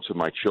important to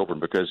my children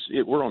because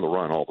we're on the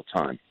run all the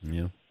time.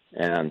 Yeah.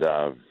 And,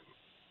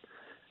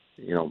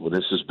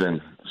 this has been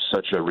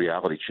such a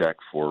reality check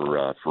for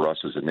us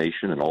as a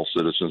nation and all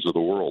citizens of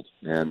the world.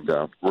 And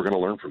we're going to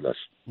learn from this.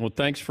 Well,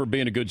 thanks for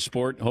being a good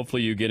sport.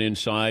 Hopefully you get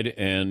inside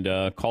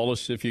and call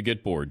us if you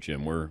get bored,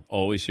 Jim. We're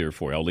always here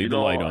for you. I'll leave the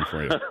light on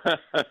for you.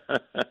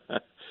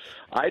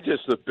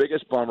 The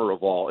biggest bummer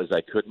of all is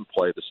I couldn't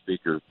play the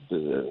speaker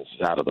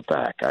out of the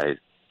back. I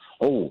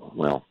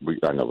know we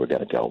got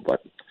to go,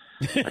 but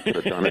I could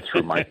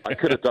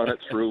have done it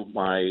through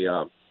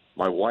my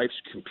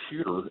wife's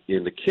computer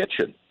in the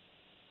kitchen.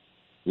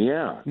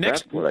 Yeah,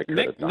 that's what I could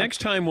have done. Next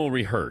time we'll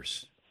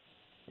rehearse.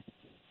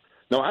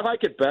 No, I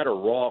like it better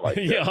raw like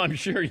that. Yeah, I'm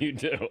sure you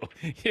do.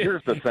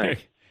 Here's the thing.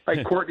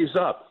 Hey, Courtney's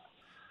up.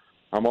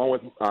 I'm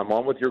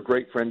on with your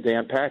great friend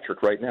Dan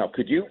Patrick right now.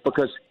 Could you?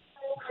 Because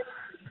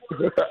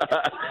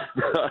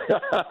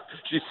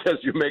she says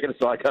you're making it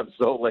sound like I'm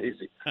so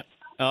lazy.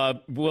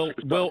 We'll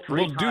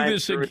do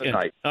this again.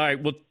 All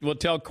right, we'll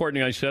tell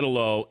Courtney I said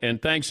hello,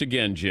 and thanks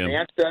again, Jim.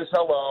 Dan says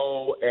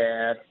hello,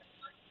 and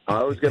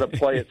I was going to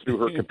play it through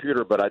her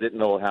computer, but I didn't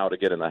know how to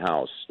get in the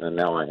house, and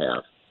now I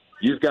have.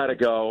 You've got to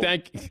go.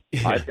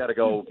 I've got to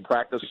go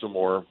practice some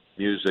more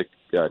music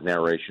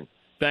narration.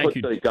 Thank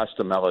you. Put the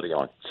Augusta melody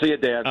on. See you,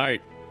 Dan. All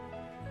right.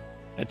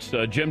 That's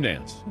Jim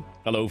Nantz.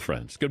 Hello,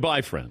 friends.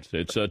 Goodbye, friends.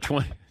 It's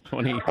 20.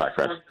 Bye,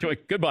 friends.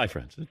 Goodbye,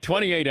 friends.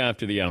 28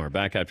 after the hour.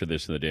 Back after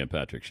this in the Dan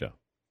Patrick Show.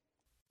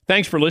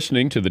 Thanks for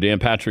listening to the Dan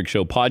Patrick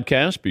Show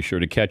podcast. Be sure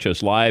to catch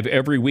us live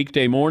every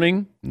weekday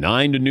morning,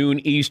 9 to noon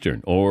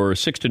Eastern or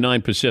 6 to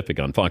 9 Pacific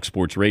on Fox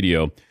Sports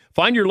Radio.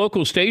 Find your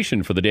local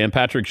station for the Dan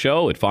Patrick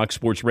Show at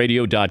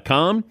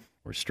foxsportsradio.com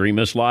or stream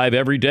us live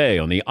every day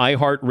on the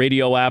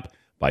iHeartRadio app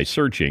by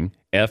searching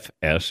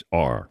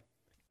FSR.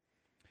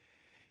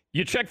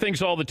 You check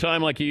things all the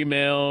time like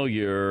email,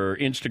 your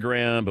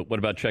Instagram, but what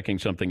about checking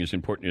something as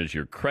important as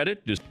your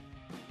credit?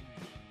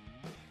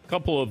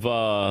 Couple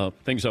of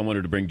things I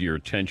wanted to bring to your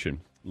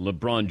attention.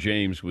 LeBron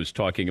James was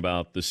talking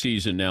about the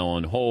season now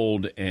on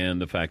hold and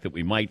the fact that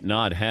we might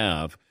not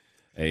have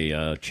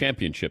a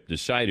championship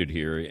decided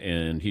here,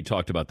 and he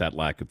talked about that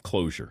lack of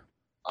closure.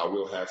 I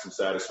will have some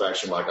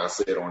satisfaction, like I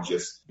said, on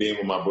just being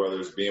with my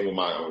brothers, being with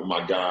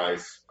my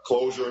guys.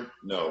 Closure,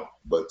 no,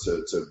 but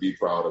to be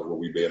proud of what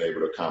we've been able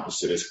to accomplish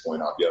to this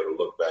point, I'll be able to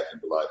look back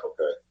and be like,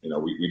 okay,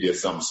 we did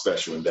something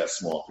special in that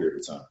small period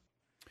of time.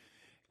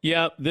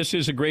 Yeah, this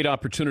is a great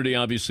opportunity,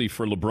 obviously,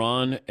 for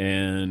LeBron,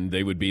 and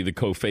they would be the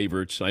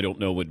co-favorites. I don't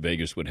know what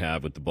Vegas would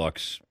have with the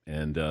Bucks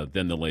and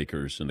then the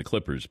Lakers and the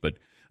Clippers, but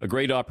a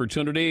great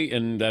opportunity,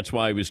 and that's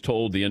why I was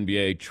told the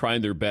NBA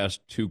trying their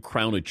best to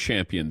crown a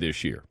champion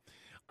this year.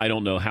 I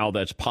don't know how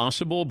that's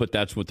possible, but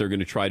that's what they're going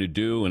to try to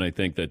do, and I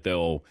think that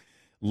they'll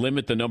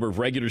limit the number of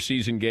regular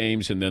season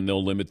games, and then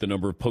they'll limit the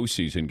number of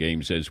postseason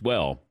games as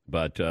well.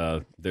 But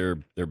they're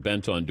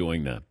bent on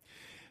doing that.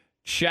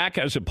 Shaq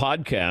has a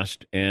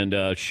podcast, and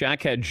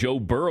Shaq had Joe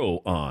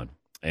Burrow on.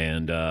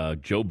 And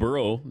Joe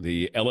Burrow,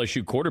 the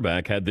LSU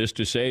quarterback, had this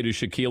to say to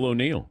Shaquille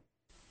O'Neal.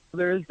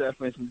 There is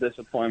definitely some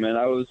disappointment.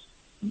 I was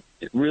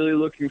really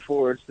looking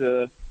forward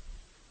to,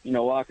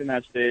 walking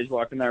that stage,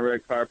 walking that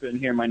red carpet and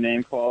hearing my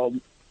name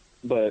called.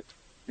 But,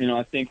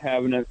 I think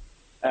having it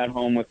at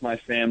home with my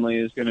family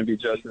is going to be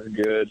just as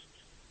good.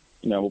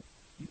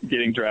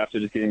 Getting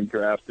drafted is getting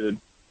drafted.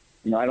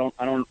 I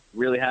don't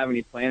really have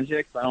any plans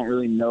yet because I don't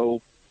really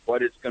know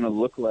what it's going to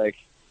look like.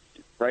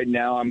 Right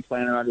now, I'm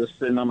planning on just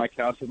sitting on my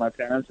couch with my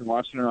parents and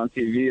watching it on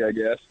TV, I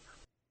guess.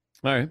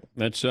 All right.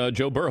 That's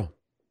Joe Burrow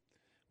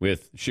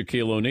with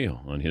Shaquille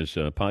O'Neal on his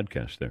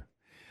podcast there.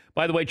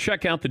 By the way,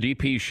 check out the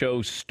DP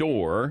Show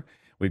store.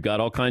 We've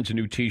got all kinds of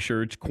new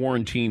T-shirts.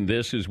 Quarantine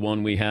This is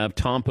one we have.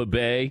 Tampa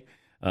Bay.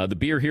 The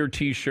Beer Here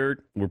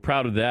T-shirt. We're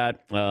proud of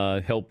that.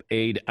 Help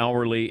aid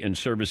hourly and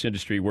service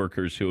industry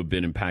workers who have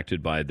been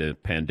impacted by the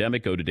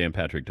pandemic. Go to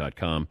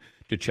danpatrick.com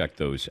to check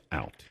those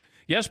out.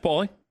 Yes,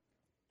 Paulie?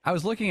 I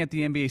was looking at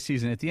the NBA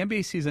season. If the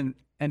NBA season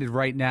ended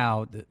right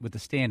now with the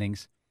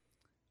standings,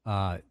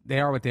 they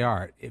are what they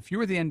are. If you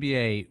were the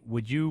NBA,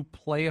 would you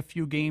play a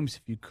few games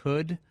if you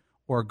could,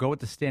 or go with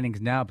the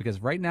standings now? Because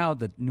right now,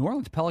 the New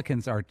Orleans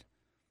Pelicans are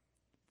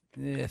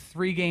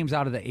 3 games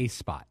out of the 8th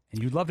spot,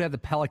 and you'd love to have the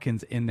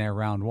Pelicans in there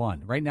round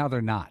one. Right now, they're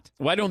not.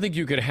 Well, I don't think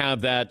you could have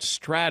that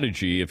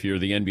strategy if you're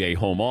the NBA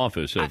home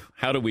office of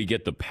how do we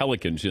get the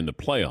Pelicans in the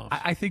playoffs.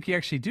 I think you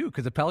actually do,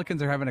 because the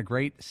Pelicans are having a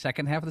great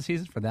second half of the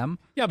season for them.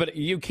 Yeah, but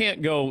you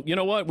can't go, you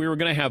know what, we were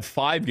going to have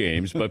 5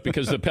 games, but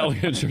because the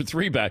Pelicans are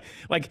 3 back,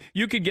 like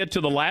you could get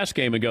to the last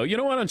game and go, you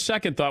know what, on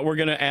second thought, we're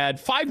going to add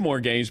 5 more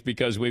games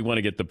because we want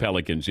to get the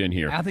Pelicans in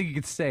here. I think you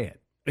could say it.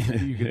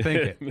 You could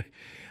think it.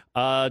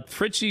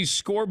 Fritzy's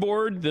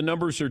scoreboard, the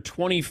numbers are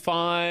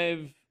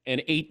 25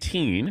 and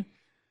 18.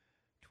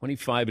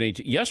 25 and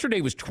 18.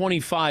 Yesterday was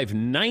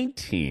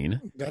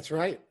 25-19. That's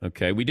right.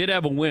 Okay, we did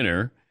have a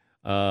winner.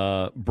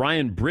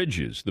 Brian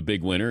Bridges, the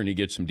big winner, and he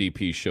gets some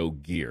DP Show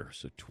gear.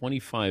 So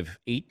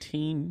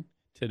 25-18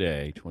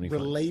 today. 25.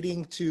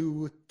 Relating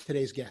to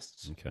today's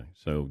guests. Okay,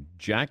 so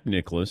Jack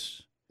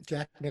Nicklaus.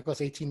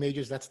 18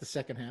 majors. That's the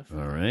second half.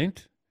 All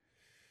right.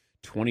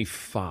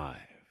 25.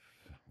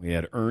 We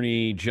had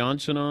Ernie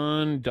Johnson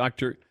on.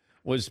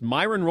 Was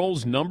Myron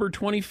Rolls number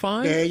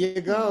 25? There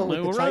you go.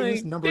 With the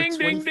Titans, number ding,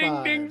 25. Ding,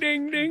 ding, ding,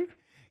 ding, ding.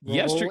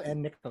 Roll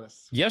and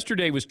Nicholas.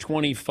 Yesterday was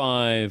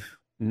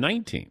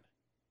 25-19.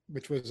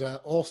 Which was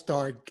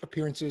all-star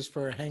appearances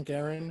for Hank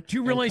Aaron. Do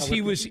you realize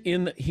he was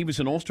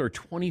an all-star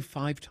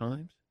 25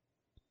 times?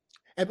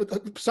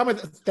 And some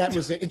of that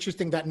was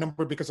interesting, that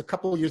number, because a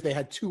couple of years they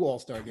had 2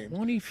 all-star games.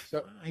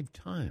 25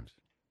 times.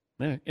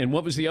 And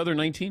what was the other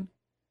 19?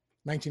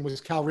 19 was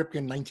Cal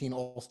Ripken, 19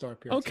 all-star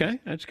appearances. Okay,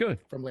 that's good.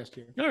 From last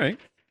year. All right.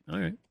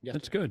 Yes.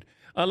 That's good.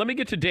 Let me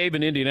get to Dave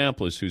in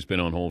Indianapolis, who's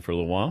been on hold for a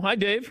little while. Hi,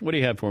 Dave. What do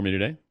you have for me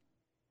today?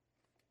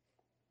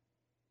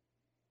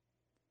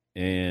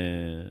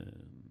 And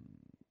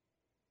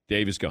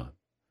Dave is gone.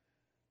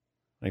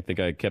 I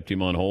think I kept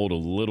him on hold a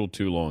little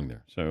too long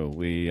there. So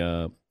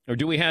or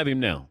do we have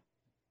him now?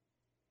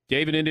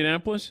 Dave in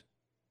Indianapolis?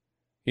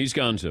 He's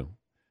gone, so.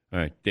 All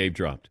right, Dave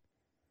dropped.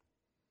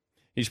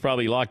 He's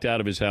probably locked out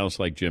of his house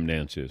like Jim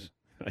Nantz is.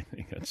 I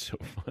think that's so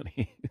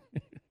funny.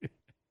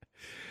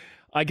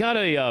 I got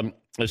a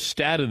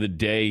stat of the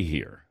day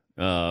here.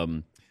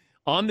 On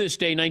this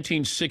day,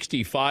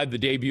 1965, the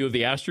debut of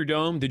the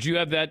Astrodome. Did you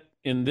have that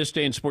in this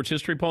day in sports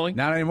history, Paulie?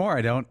 Not anymore,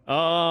 I don't.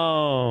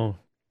 Oh.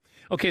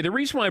 Okay, the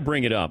reason why I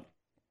bring it up,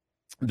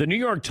 the New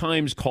York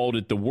Times called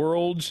it the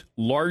world's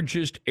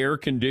largest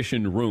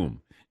air-conditioned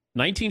room.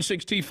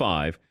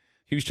 1965,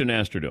 Houston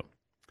Astrodome.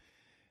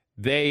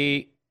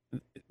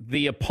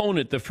 The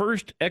opponent, the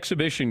first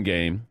exhibition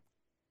game,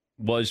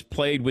 was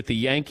played with the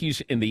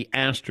Yankees and the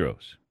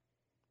Astros.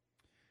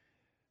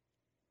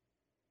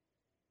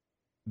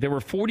 There were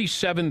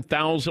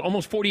 47,000,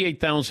 almost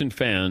 48,000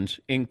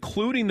 fans,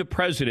 including the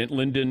president,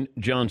 Lyndon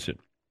Johnson.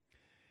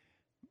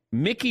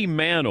 Mickey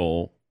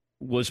Mantle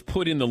was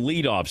put in the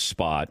leadoff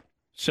spot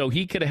so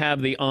he could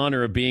have the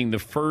honor of being the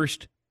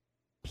first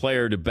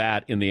player to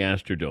bat in the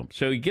Astrodome.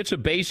 So he gets a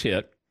base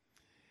hit,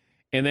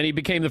 and then he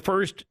became the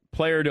first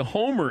player to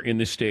homer in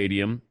the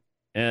stadium.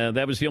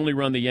 That was the only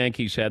run the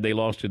Yankees had. They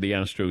lost to the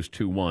Astros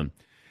 2-1.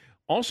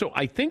 Also,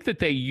 I think that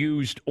they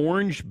used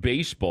orange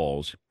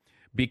baseballs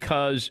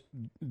because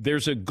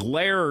there's a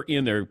glare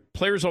in there.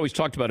 Players always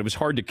talked about it was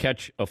hard to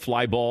catch a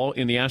fly ball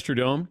in the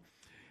Astrodome,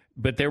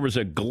 but there was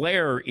a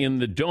glare in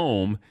the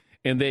dome,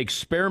 and they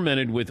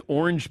experimented with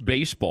orange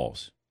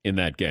baseballs in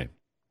that game.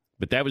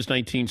 But that was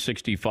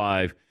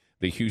 1965,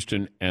 the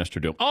Houston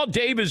Astrodome. Oh,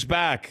 Dave is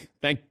back.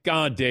 Thank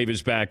God Dave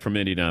is back from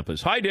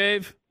Indianapolis. Hi,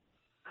 Dave.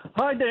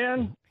 Hi,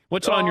 Dan.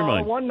 What's on your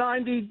mind?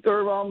 190,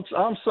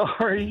 I'm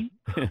sorry,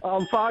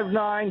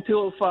 5'9",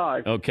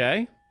 205.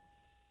 Okay.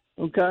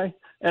 Okay.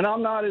 And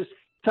I'm not as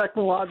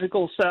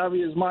technological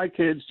savvy as my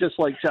kids, just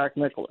like Jack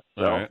Nicklaus.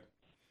 So, all right.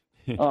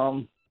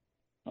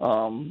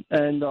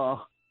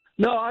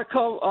 No,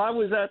 I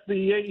was at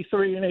the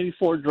 83 and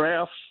 84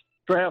 drafts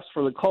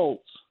for the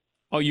Colts.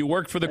 Oh, you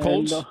worked for the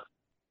Colts?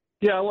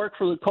 Yeah, I worked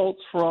for the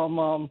Colts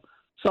from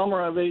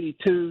summer of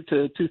 82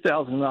 to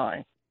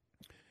 2009.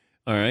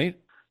 All right.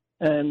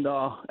 And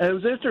it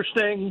was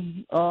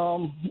interesting,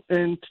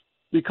 and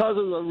because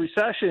of the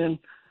recession,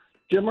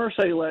 Jim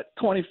Irsay let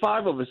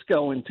 25 of us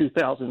go in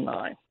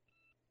 2009.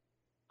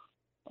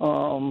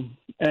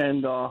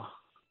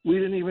 We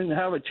didn't even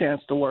have a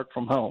chance to work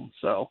from home.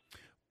 So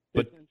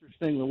it's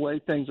interesting the way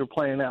things are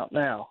playing out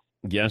now.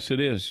 Yes, it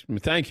is.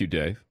 Thank you,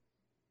 Dave.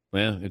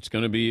 Well, it's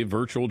going to be a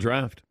virtual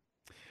draft.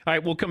 All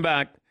right, we'll come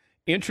back.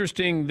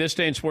 Interesting this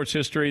day in sports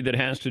history that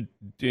has to,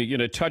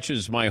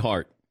 touches my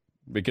heart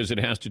because it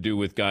has to do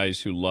with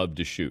guys who love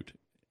to shoot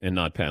and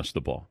not pass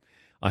the ball.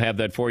 I have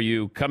that for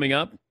you coming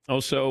up.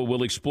 Also,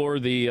 we'll explore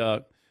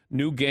the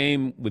new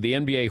game with the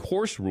NBA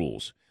horse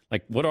rules.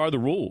 Like, what are the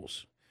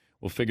rules?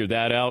 We'll figure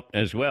that out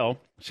as well.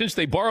 Since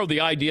they borrowed the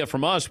idea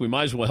from us, we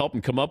might as well help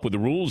them come up with the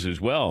rules as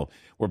well.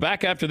 We're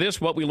back after this,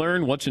 what we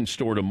learn, what's in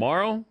store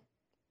tomorrow.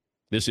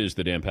 This is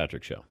the Dan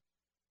Patrick Show.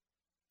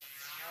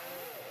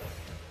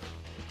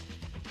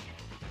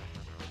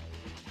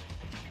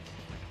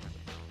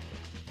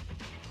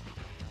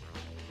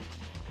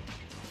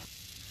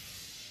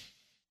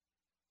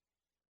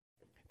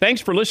 Thanks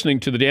for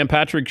listening to the Dan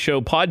Patrick Show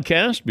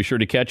podcast. Be sure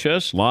to catch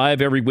us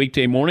live every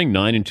weekday morning,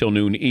 9 until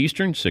noon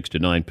Eastern, 6 to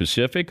 9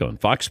 Pacific on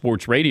Fox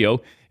Sports Radio.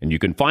 And you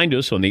can find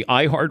us on the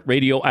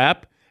iHeartRadio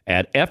app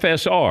at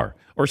FSR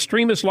or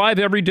stream us live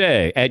every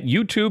day at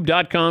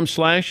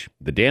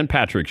youtube.com/The Dan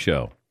Patrick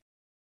Show.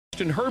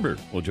 Justin Herbert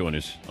will join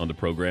us on the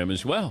program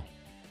as well.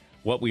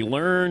 What we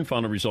learned,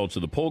 final results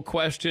of the poll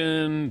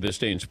question, this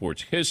day in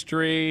sports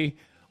history,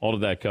 all of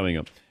that coming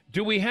up.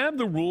 Do we have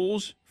the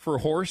rules for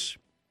horse?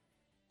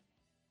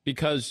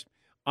 Because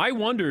I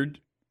wondered,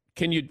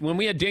 when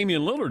we had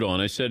Damian Lillard on,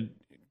 I said,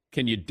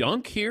 can you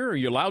dunk here? Are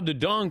you allowed to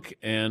dunk?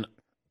 And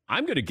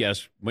I'm going to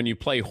guess when you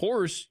play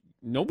horse,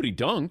 nobody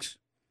dunks.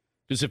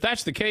 Because if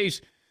that's the case,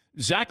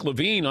 Zach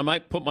LaVine, I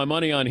might put my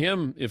money on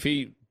him if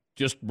he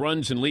just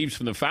runs and leaves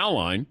from the foul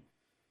line.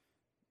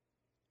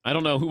 I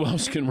don't know who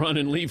else can run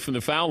and leave from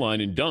the foul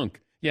line and dunk.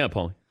 Yeah,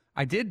 Paulie.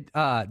 I did.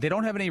 They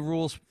don't have any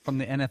rules from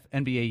the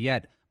NBA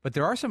yet. But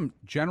there are some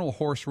general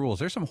horse rules.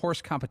 There's some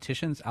horse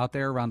competitions out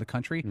there around the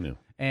country. No.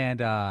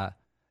 And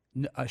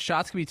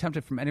shots can be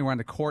attempted from anywhere on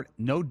the court.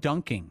 No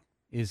dunking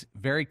is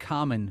very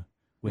common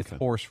with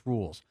horse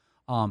rules.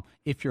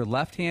 If you're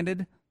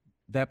left-handed,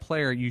 that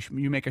player,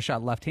 you make a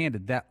shot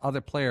left-handed, that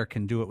other player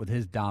can do it with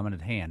his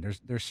dominant hand.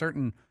 There's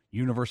certain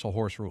universal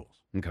horse rules.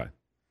 Okay.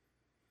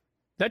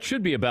 That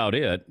should be about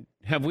it.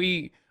 Have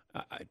we...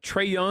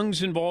 Trae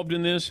Young's involved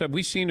in this. Have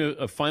we seen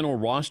a final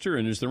roster,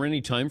 and is there any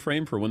time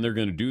frame for when they're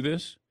going to do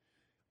this?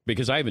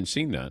 Because I haven't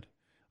seen that.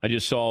 I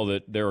just saw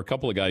that there are a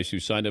couple of guys who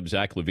signed up,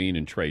 Zach LaVine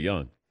and Trae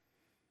Young.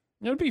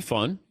 It would be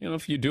fun.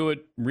 If you do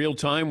it real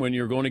time when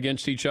you're going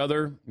against each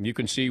other, you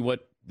can see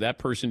what that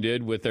person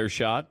did with their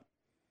shot.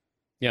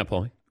 Yeah,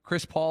 Paulie.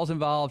 Chris Paul's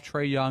involved,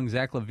 Trae Young,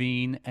 Zach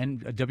LaVine,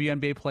 and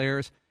WNBA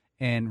players,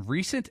 and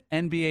recent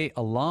NBA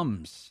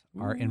alums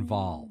are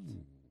involved.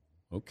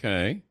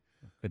 Okay.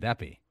 Could that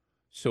be?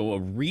 So a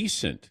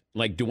recent,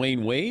 like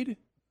Dwayne Wade?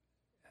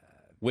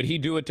 Would he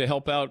do it to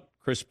help out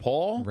Chris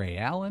Paul? Ray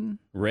Allen?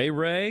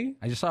 Ray?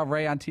 I just saw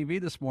Ray on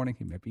TV this morning.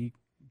 He might be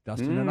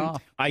dusting it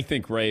off. I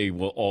think Ray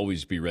will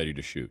always be ready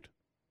to shoot.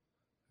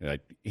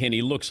 And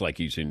he looks like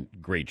he's in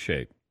great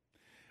shape.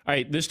 All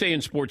right, this day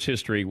in sports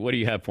history, what do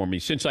you have for me?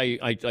 Since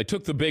I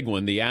took the big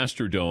one, the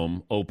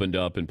Astrodome opened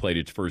up and played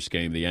its first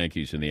game, the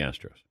Yankees and the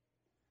Astros.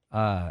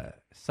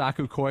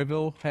 Saku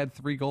Koivu had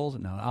 3 goals.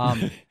 No.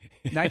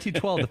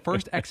 1912, the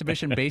first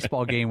exhibition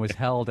baseball game was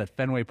held at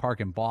Fenway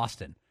Park in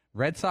Boston.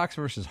 Red Sox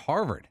versus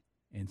Harvard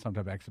in some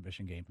type of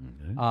exhibition game.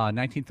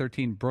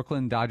 1913,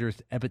 Brooklyn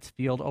Dodgers Ebbets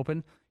Field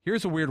Open.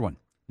 Here's a weird one.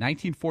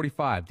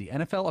 1945, the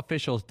NFL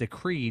officials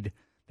decreed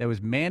that it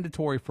was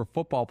mandatory for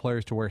football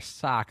players to wear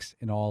socks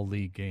in all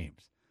league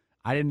games.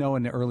 I didn't know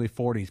in the early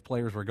 40s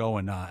players were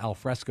going al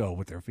fresco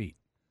with their feet,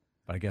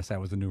 but I guess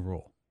that was the new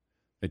rule.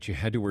 That you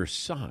had to wear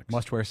socks.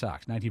 Must wear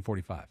socks,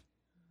 1945.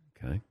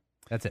 Okay.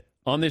 That's it.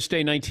 On this day,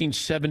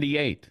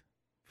 1978,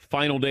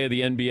 final day of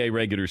the NBA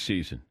regular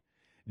season.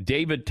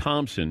 David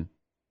Thompson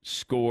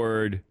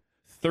scored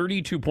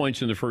 32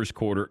 points in the first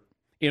quarter,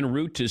 en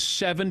route to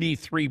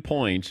 73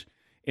 points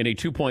in a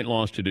 2-point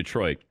loss to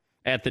Detroit.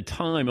 At the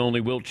time,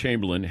 only Wilt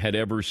Chamberlain had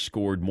ever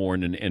scored more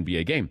in an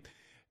NBA game.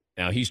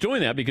 Now, he's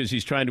doing that because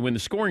he's trying to win the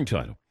scoring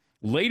title.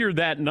 Later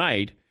that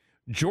night,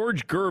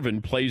 George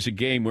Gervin plays a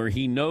game where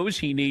he knows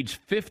he needs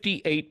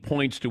 58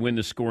 points to win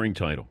the scoring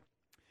title.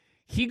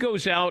 He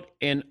goes out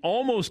and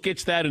almost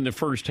gets that in the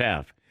first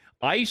half.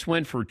 Ice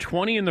went for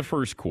 20 in the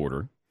first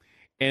quarter,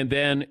 and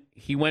then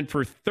he went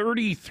for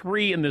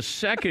 33 in the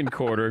second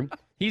quarter.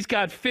 He's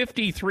got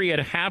 53 at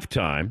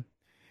halftime.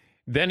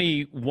 Then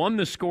he won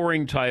the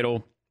scoring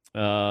title.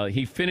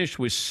 He finished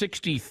with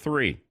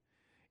 63,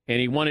 and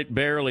he won it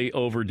barely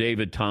over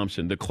David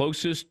Thompson. The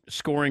closest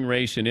scoring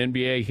race in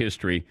NBA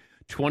history,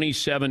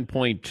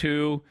 27.2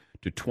 to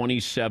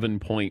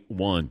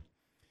 27.1.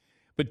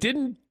 But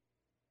didn't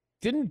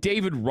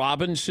David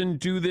Robinson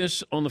do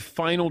this on the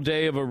final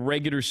day of a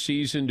regular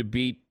season to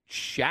beat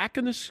Shaq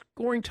in the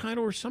scoring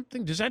title or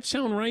something? Does that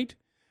sound right?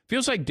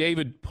 Feels like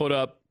David put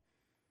up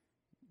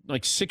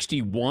like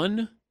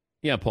 61.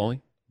 Yeah,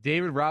 Paulie.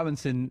 David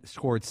Robinson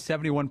scored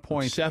 71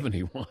 points.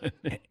 71.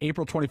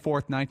 April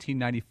 24th,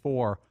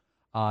 1994,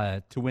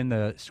 to win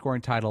the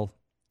scoring title.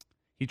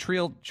 He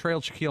trailed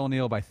Shaquille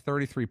O'Neal by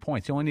 33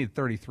 points. He only needed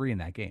 33 in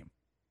that game.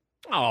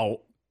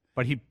 Oh.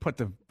 But he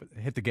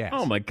hit the gas.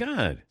 Oh, my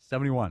God.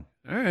 71.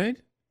 All right.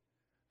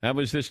 That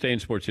was this day in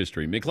sports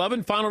history.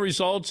 McLovin, final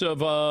results of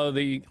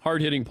the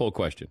hard-hitting poll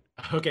question.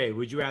 Okay,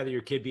 would you rather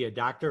your kid be a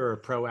doctor or a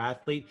pro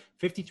athlete?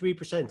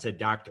 53% said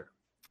doctor.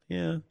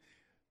 Yeah.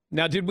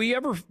 Now, did we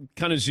ever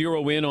kind of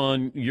zero in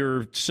on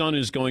your son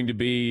is going to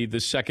be the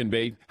second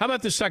base? How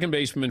about the second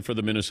baseman for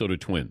the Minnesota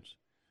Twins?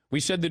 We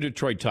said the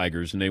Detroit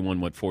Tigers, and they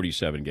won,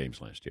 47 games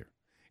last year.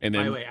 And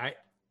then, by the way,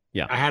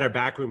 I had our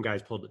backroom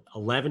guys pulled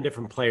 11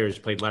 different players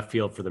played left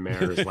field for the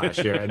Mariners last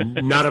year, and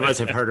none of us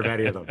have heard of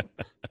any of them.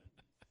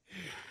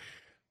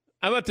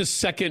 How about the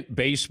second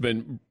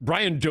baseman?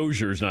 Brian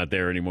Dozier's not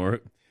there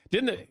anymore.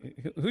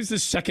 Who's the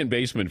second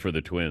baseman for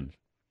the Twins?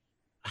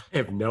 I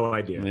have no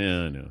idea.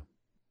 Yeah, I know.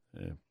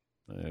 Yeah.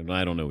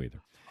 I don't know either.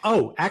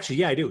 Oh, actually,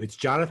 yeah, I do. It's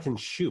Jonathan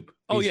Shoop.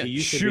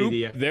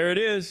 Shoop. There it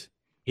is.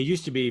 He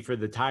used to be for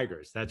the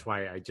Tigers. That's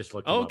why I just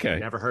looked him up. I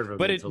never heard of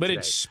him until today.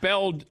 It's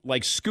spelled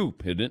like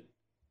scoop, isn't it?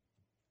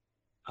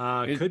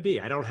 Could be.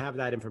 I don't have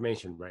that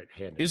information right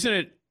handed. Isn't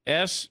it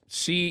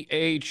SCHOOP?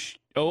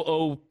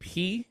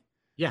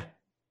 Yeah,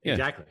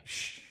 exactly.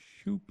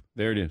 Shoop.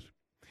 There it is.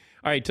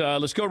 All right,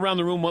 let's go around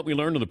the room what we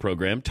learned on the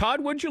program. Todd,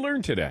 what'd you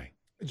learn today?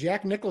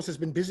 Jack Nicklaus has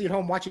been busy at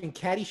home watching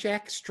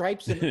Caddyshack,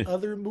 Stripes, and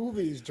other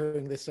movies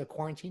during this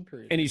quarantine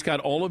period. And he's got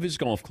all of his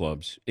golf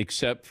clubs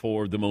except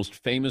for the most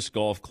famous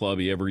golf club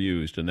he ever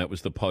used, and that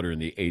was the putter in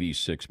the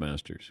 86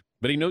 Masters.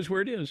 But he knows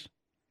where it is.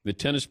 The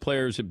tennis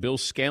player is Bill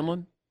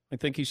Scanlon, I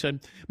think he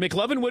said.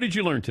 McLovin, what did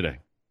you learn today?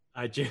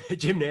 Jim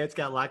Nantz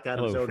got locked out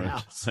of his own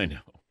house. I know.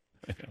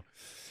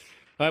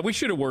 We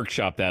should have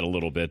workshopped that a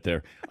little bit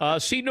there.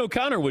 Seton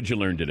O'Connor, what'd you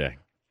learn today?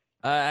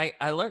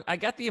 I learned. I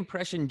got the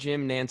impression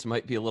Jim Nantz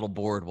might be a little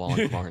bored while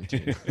in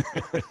quarantine.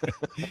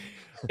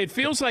 It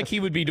feels like he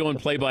would be doing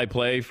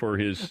play-by-play for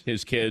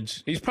his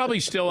kids. He's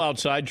probably still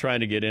outside trying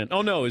to get in.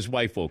 Oh, no, his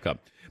wife woke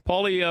up.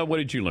 Paulie, what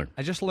did you learn?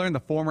 I just learned the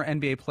former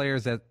NBA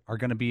players that are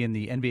going to be in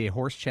the NBA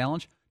Horse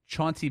Challenge.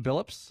 Chauncey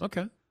Billups.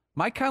 Okay.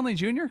 Mike Conley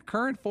Jr.,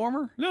 current,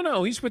 former?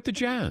 No, he's with the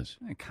Jazz.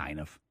 Kind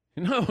of.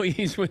 No,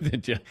 he's with the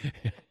Jazz.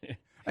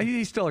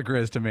 He's still a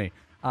Grizz to me.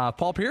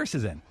 Paul Pierce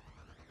is in.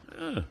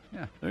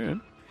 Yeah. All right.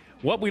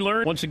 What we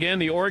learned, once again,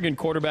 the Oregon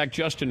quarterback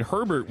Justin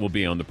Herbert will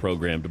be on the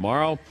program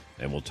tomorrow,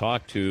 and we'll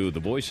talk to the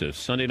voice of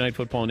Sunday Night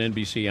Football on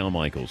NBC, Al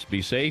Michaels.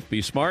 Be safe,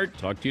 be smart.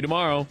 Talk to you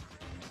tomorrow.